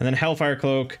guess. And then Hellfire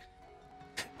Cloak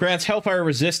grants Hellfire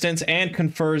resistance and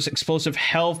confers explosive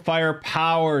Hellfire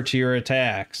power to your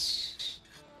attacks.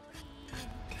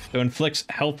 So inflicts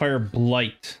Hellfire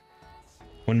Blight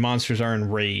when monsters are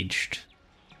enraged.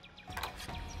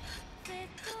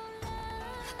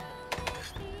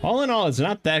 All in all, it's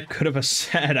not that good of a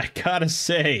set, I gotta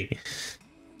say.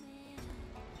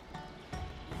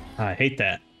 I hate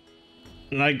that.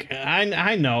 Like,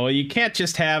 I know, you can't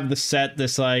just have the set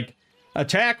this, like,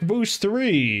 attack boost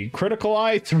 3, critical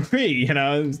eye 3, you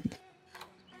know?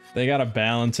 They gotta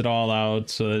balance it all out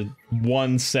so that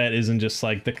one set isn't just,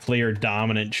 like, the clear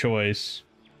dominant choice.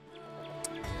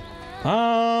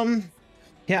 Yeah,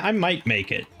 I might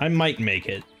make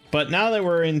it. But now that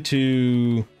we're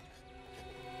into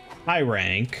high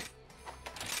rank,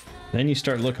 then you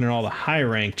start looking at all the high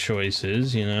rank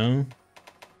choices, you know?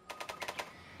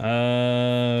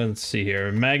 Let's see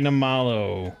here. Magnum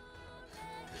Malo.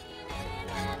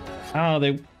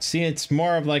 Oh, see, it's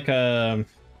more of like a...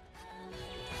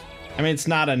 I mean, it's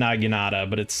not a Naginata,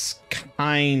 but it's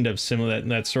kind of similar.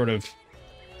 That sort of...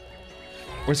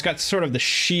 Where it's got sort of the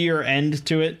sheer end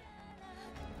to it,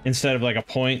 instead of like a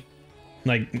point.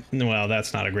 Like, well,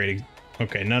 that's not a great...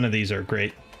 Okay, none of these are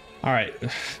great. Alright,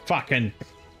 fucking...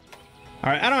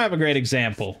 Alright, I don't have a great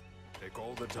example.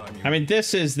 I mean,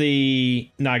 this is the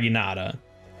Naginata.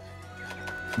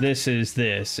 This is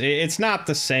this. It's not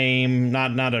the same,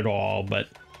 not at all, but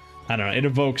I don't know, it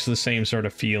evokes the same sort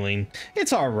of feeling.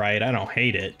 It's alright, I don't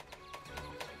hate it.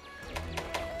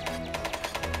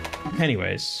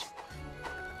 Anyways.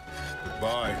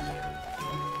 Bye.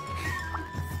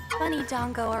 Bunny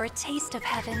Dongo are a taste of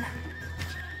heaven.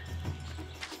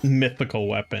 Mythical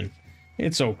weapon.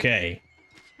 It's okay.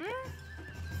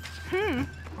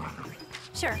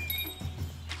 Sure.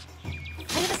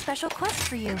 I have a special quest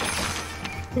for you.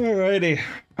 Alrighty.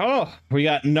 Oh, we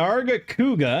got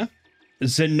Nargacuga,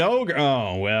 Zenogre.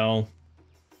 Oh, well.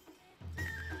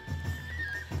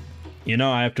 You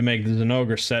know I have to make the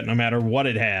Zenogre set no matter what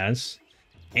it has.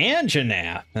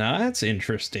 Anjanath. Now that's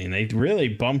interesting. They really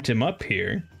bumped him up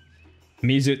here.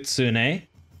 Mizutsune.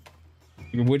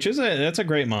 Which is that's a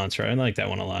great monster. I like that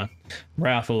one a lot.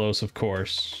 Rathalos, of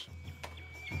course.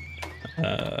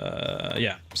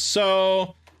 Yeah.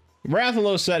 So,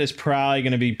 Rathalos set is probably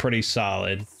going to be pretty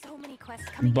solid. So many quests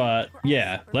coming But,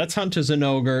 yeah. Let's hunt a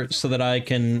Zenogre so that I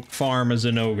can farm a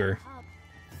Zenogre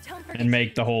and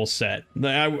make the whole set.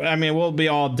 I mean, we'll be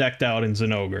all decked out in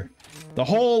Zenogre. The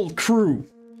whole crew.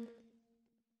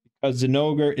 Because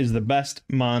Zenogre is the best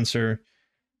monster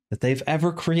that they've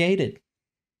ever created.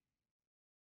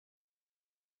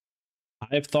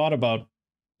 I've thought about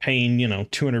paying, you know,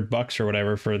 $200 or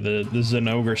whatever for the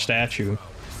Zenogre statue.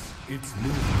 Its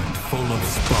movement full of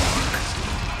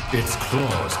spark. Its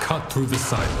claws cut through the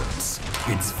silence.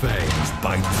 Its fangs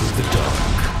bite through the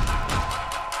dark.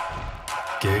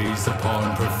 Gaze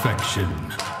upon perfection.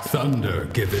 Thunder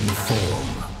given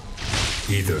form.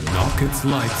 Either knock its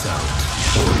lights out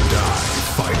or die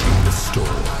fighting the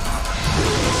storm.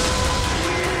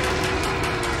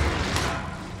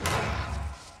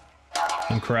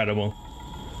 Incredible.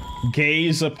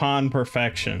 Gaze upon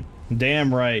perfection.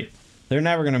 Damn right. They're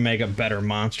never going to make a better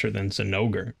monster than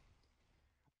Zenogre.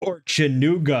 Or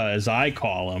Januga, as I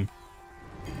call him.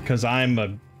 Because I'm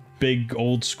a big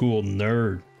old school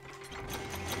nerd.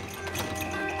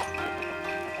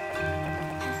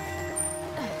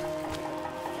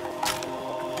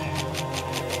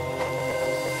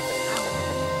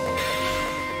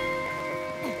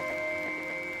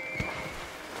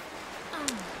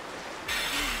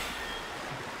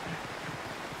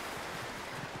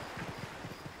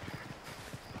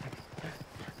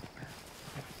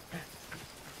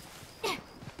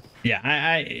 Yeah,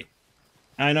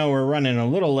 I know we're running a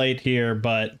little late here,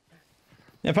 but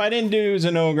if I didn't do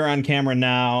Zenogre on camera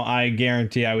now, I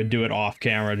guarantee I would do it off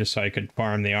camera just so I could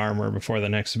farm the armor before the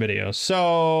next video.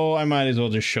 So I might as well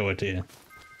just show it to you.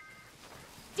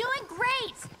 Doing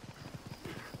great!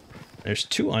 There's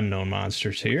two unknown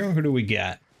monsters here. Who do we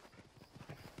got?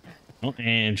 Oh,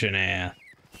 Anjanath.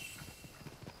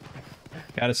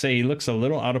 Gotta say, he looks a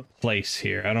little out of place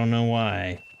here. I don't know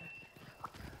why.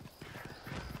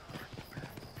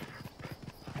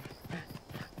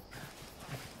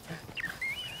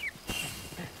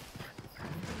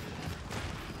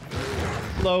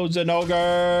 Loads an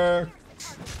ogre.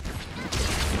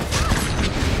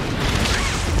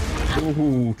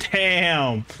 Ooh,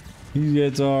 damn. He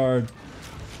gets hard.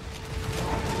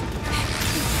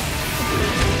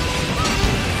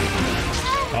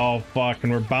 Oh, fuck,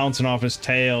 and we're bouncing off his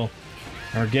tail.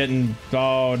 We're getting...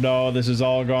 Oh, no, this has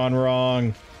all gone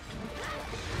wrong.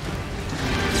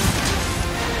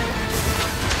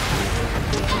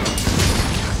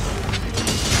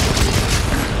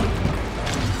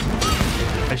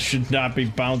 I should not be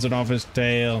bouncing off his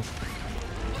tail.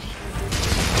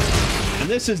 And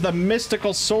this is the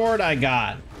mystical sword I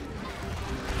got.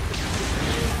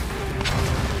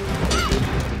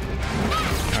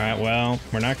 Alright, well,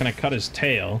 we're not gonna cut his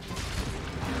tail.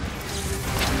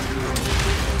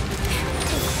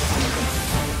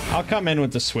 I'll come in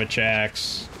with the switch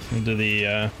axe into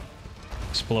the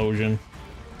explosion.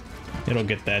 It'll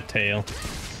get that tail.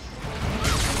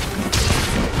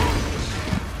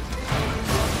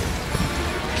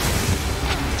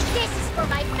 This is for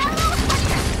my fellow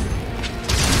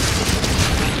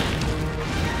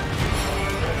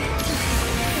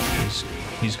hunters.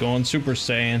 He's going Super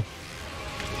Saiyan.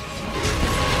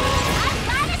 I've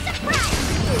got a surprise.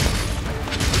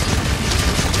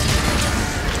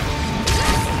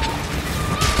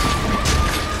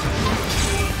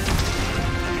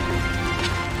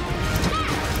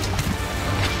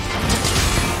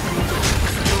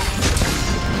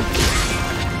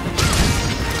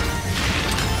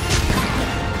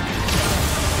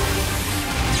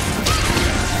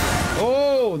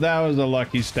 Oh, that was a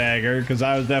lucky stagger, because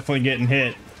I was definitely getting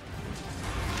hit.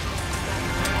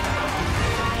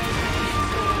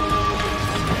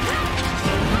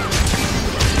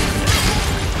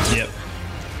 Yep.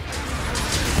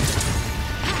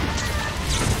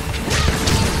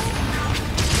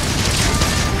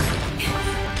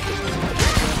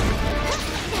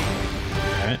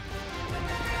 Alright.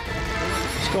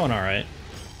 It's going alright.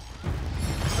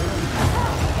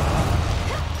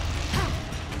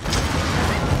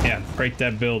 Yeah, break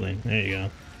that building. There you go.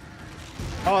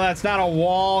 Oh, that's not a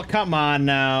wall. Come on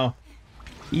now.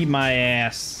 Eat my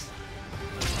ass.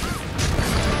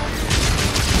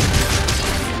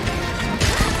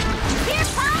 Here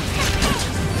comes the pit.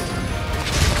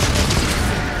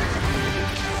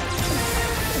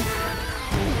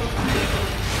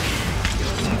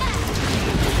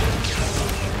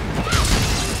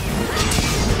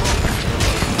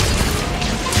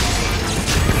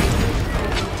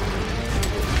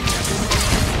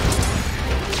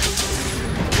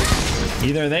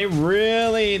 Either they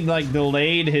really like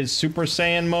delayed his Super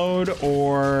Saiyan mode,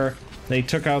 or they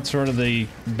took out sort of the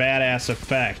badass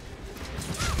effect.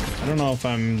 I don't know if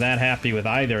I'm that happy with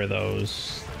either of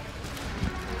those.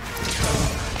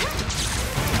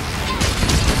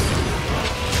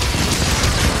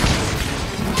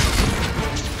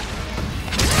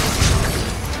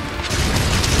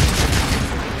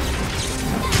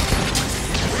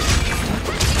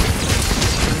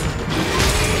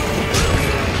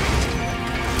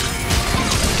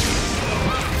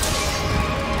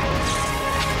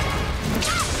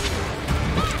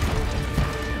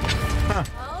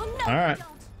 Oh no. All right. Don't.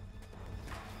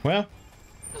 Well,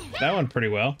 that went pretty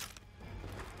well.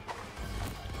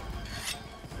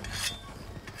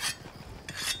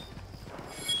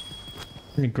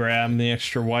 Let me grab the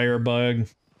extra wire bug.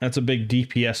 That's a big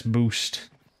DPS boost.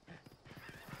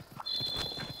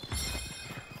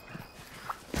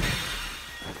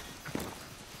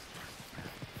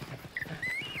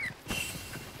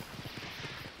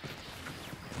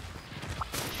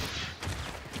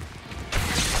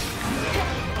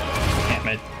 Damn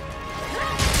it.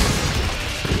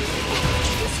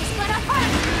 This is gonna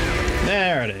hurt.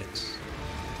 There it is.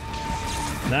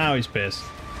 Now he's pissed.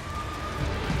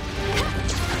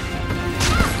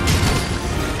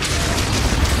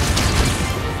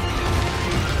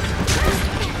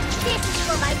 This is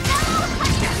for my fellow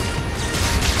hunters.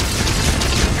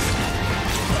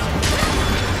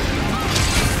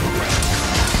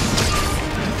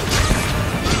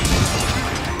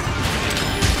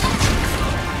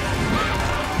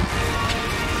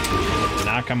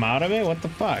 Knock him out of it? What the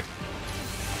fuck?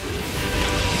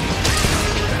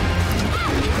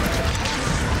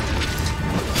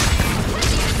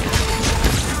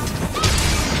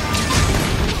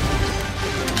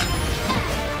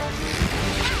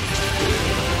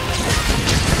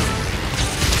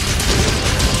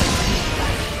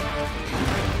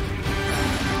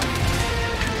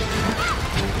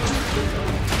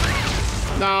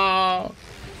 No.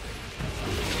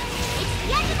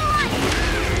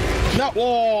 No.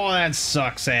 Oh, that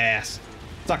sucks ass.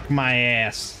 Suck my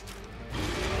ass.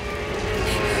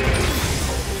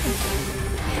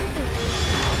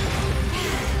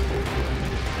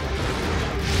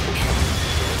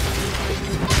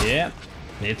 Yep,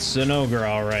 it's an ogre,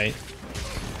 all right.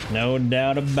 No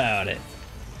doubt about it.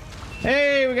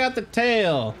 Hey, we got the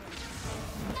tail.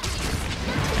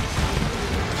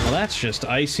 Well, that's just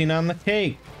icing on the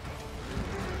cake.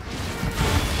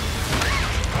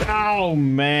 Oh,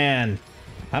 man.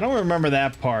 I don't remember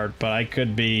that part, but I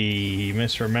could be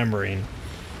misremembering.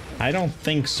 I don't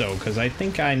think so, because I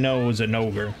think I know it was an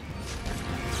ogre.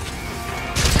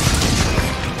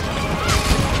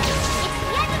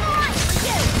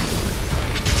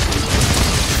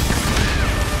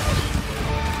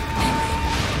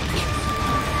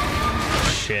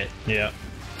 Shit. Yep.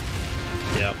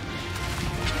 Yep.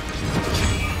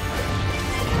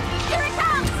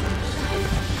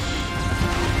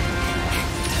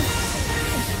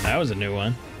 That was a new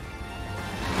one.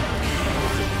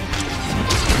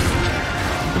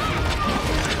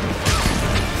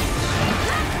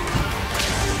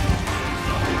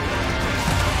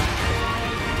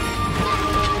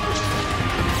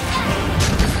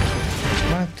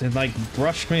 What? It like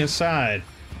brushed me aside.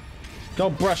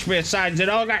 Don't brush me aside,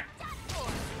 Zenogre!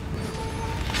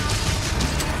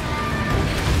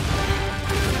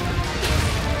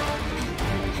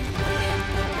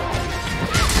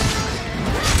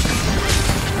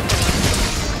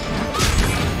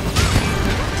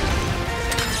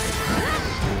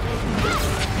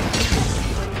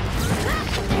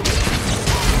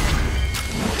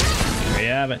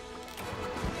 Have it.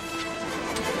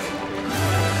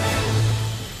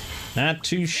 Not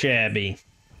too shabby.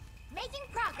 Making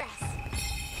progress.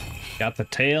 Got the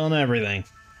tail and everything.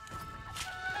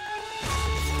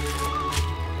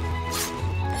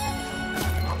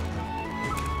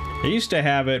 I used to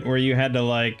have it where you had to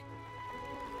like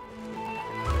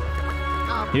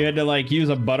use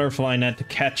a butterfly net to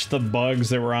catch the bugs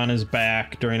that were on his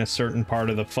back during a certain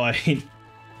part of the fight.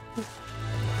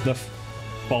 The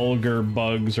Bulgur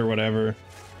bugs or whatever.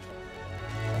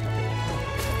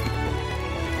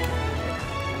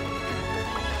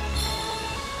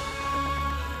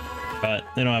 But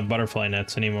they don't have butterfly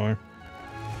nets anymore.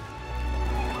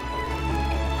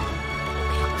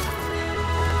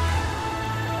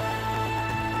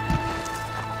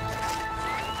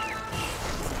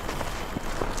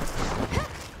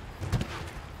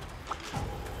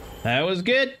 That was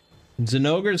good.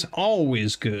 Zenogre's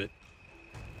always good.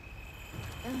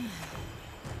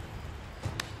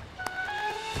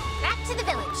 Back to the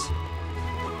village.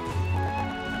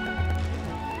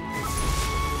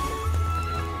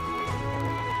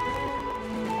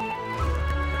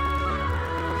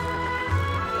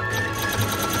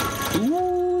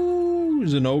 Ooh,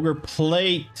 Zenogre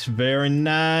plate. Very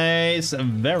nice.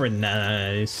 Very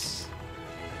nice.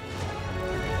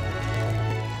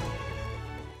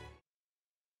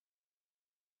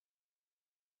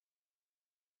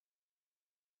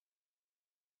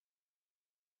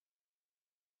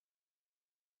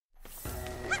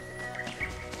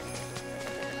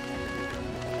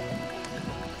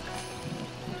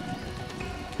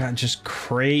 Got just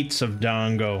crates of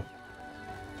Dongo.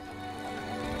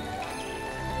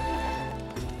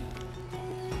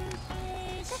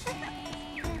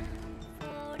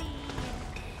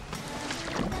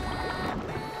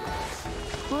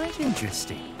 Quite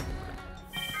interesting.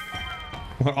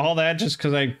 What, all that just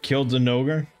because I killed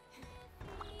Zenogre?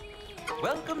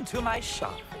 Welcome to my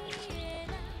shop.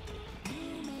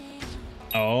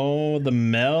 Oh, the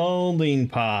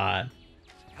melding pot.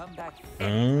 Come back.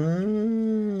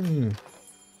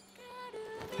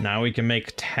 Now we can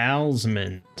make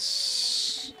talismans.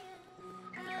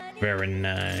 Very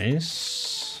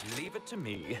nice. Leave it to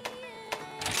me.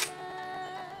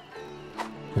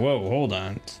 Whoa, hold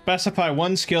on. Specify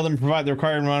one skill and provide the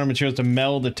required amount of materials to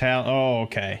meld the Oh,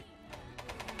 okay.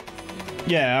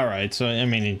 Yeah, alright. So, I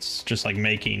mean, it's just like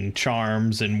making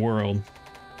charms in world.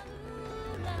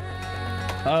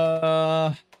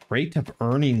 Rate of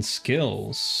earning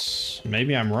skills.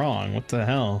 Maybe I'm wrong. What the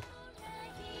hell?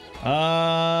 If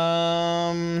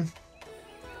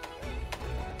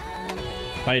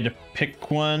I had to pick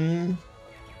one.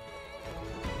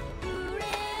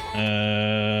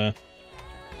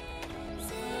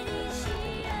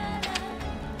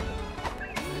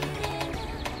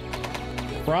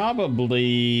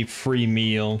 Probably free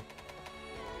meal.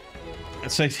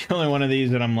 It's like the only one of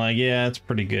these that I'm like, yeah, it's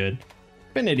pretty good.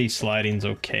 Infinity sliding's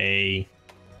okay.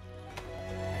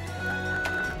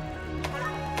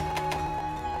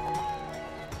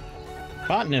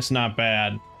 Botanist's not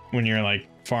bad when you're like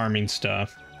farming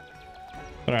stuff.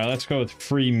 But alright, let's go with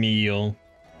free meal.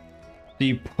 So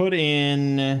you put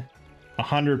in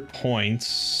 100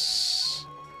 points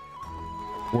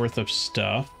worth of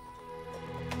stuff.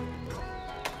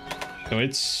 So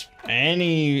it's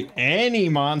any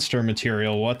monster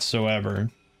material whatsoever.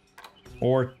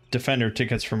 Or defender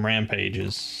tickets from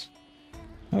rampages.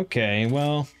 Okay,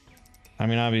 well, I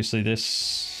mean, obviously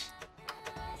this...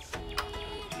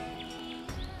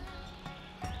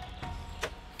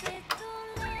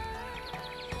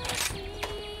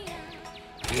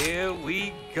 Here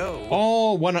we go.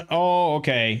 Oh,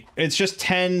 okay. It's just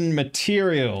 10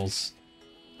 materials.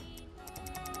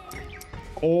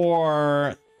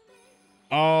 Or...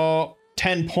 Oh,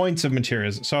 10 points of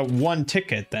materials. So 1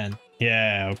 ticket then.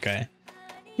 Yeah, okay.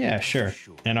 Yeah, sure.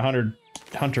 And 100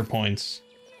 hunter points.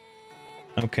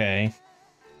 Okay.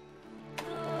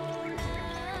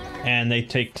 And they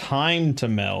take time to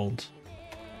meld.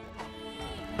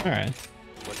 Alright.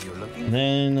 What are you looking for?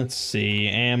 Then, let's see.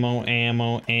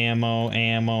 Ammo.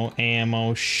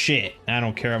 Shit. I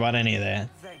don't care about any of that.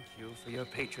 Thank you for your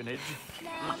patronage.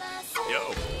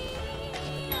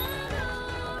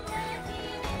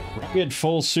 Rugged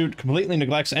full suit completely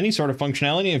neglects any sort of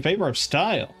functionality in favor of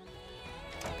style.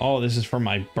 Oh, this is for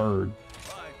my bird.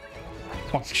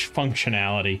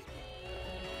 Functionality.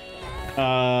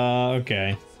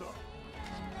 Okay.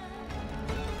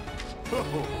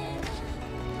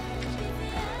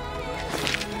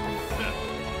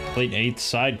 Complete 8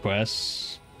 side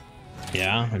quests.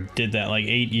 Yeah, I did that like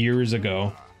 8 years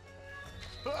ago.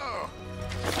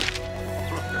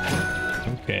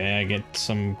 Okay, I get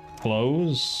some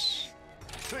clothes.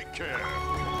 Take care.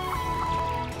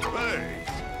 Hey.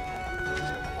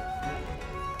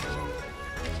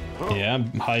 Yeah,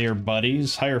 hire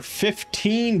buddies. Hire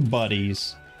 15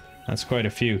 buddies. That's quite a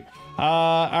few.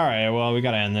 Alright, well, we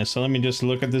gotta end this. So let me just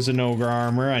look at the Zinogre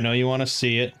armor. I know you want to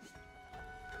see it.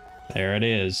 There it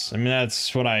is. I mean,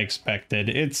 that's what I expected.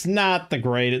 It's not the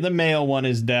greatest. The male one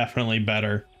is definitely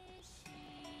better.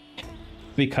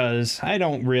 Because I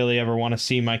don't really ever want to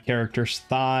see my character's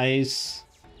thighs.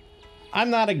 I'm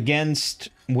not against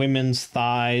women's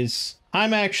thighs.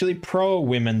 I'm actually pro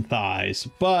women thighs.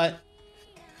 But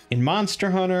in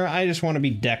Monster Hunter, I just want to be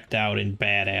decked out in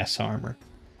badass armor.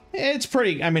 It's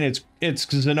pretty, I mean, it's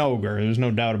Zinogre. There's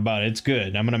no doubt about it. It's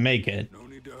good. I'm going to make it.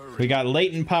 We got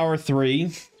latent power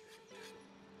 3.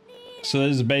 So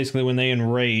this is basically when they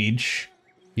enrage.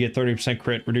 You get 30%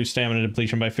 crit, reduce stamina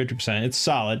depletion by 50%. It's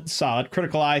solid, solid.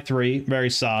 Critical Eye 3, very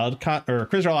solid.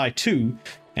 Critical Eye 2,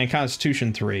 and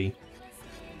Constitution 3.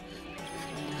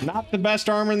 Not the best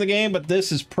armor in the game, but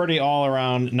this is pretty all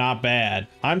around not bad.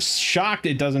 I'm shocked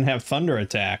it doesn't have Thunder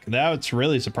Attack. That's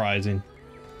really surprising.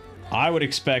 I would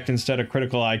expect instead of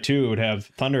Critical Eye 2, it would have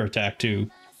Thunder Attack 2.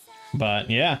 But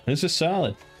yeah, this is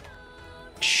solid.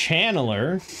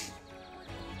 Channeler.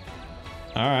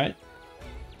 Alright.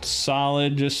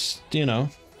 Solid, just, you know,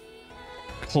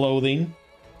 clothing.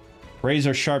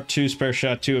 Razor Sharp 2, Spare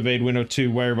Shot 2, Evade Window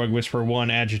 2, Wirebug Whisper 1,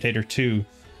 Agitator 2.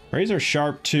 Razor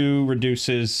Sharp 2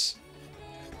 reduces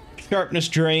sharpness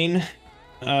drain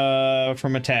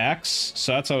from attacks,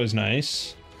 so that's always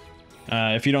nice.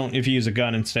 If you use a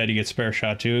gun instead, you get Spare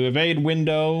Shot 2. Evade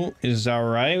Window is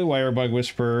alright. Wirebug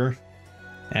Whisper,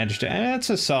 Agitator. That's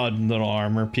a solid little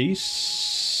armor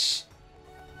piece.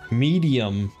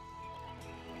 Medium.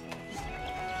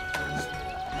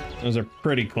 Those are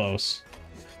pretty close.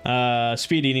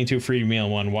 Speed Eating 2, Free Meal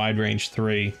 1, Wide Range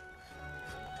 3.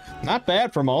 Not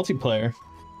bad for multiplayer.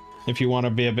 If you want to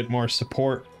be a bit more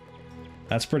support.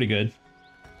 That's pretty good.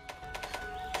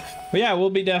 But yeah, we'll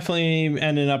be definitely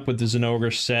ending up with the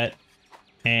Zinogre set.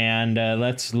 And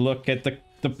let's look at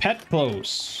the pet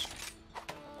clothes.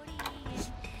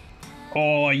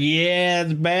 Oh yeah,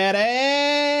 it's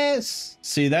badass!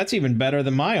 See, that's even better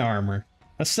than my armor.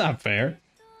 That's not fair.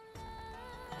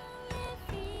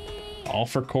 All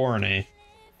for Coronet.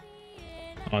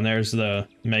 Oh, and there's the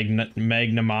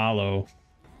Magnamalo.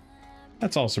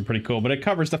 That's also pretty cool, but it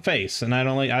covers the face, and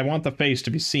I want the face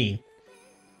to be seen.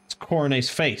 It's Coronet's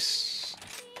face.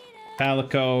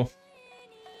 Palico.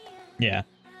 Yeah.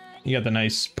 You got the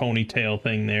nice ponytail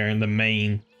thing there in the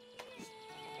mane.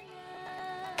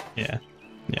 Yeah.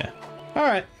 Yeah.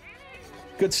 Alright.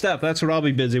 Good stuff. That's what I'll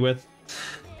be busy with.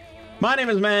 My name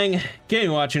is Mangg.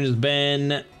 Gaming watching has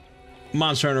been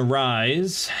Monster Hunter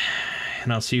Rise.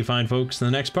 And I'll see you fine folks in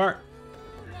the next part.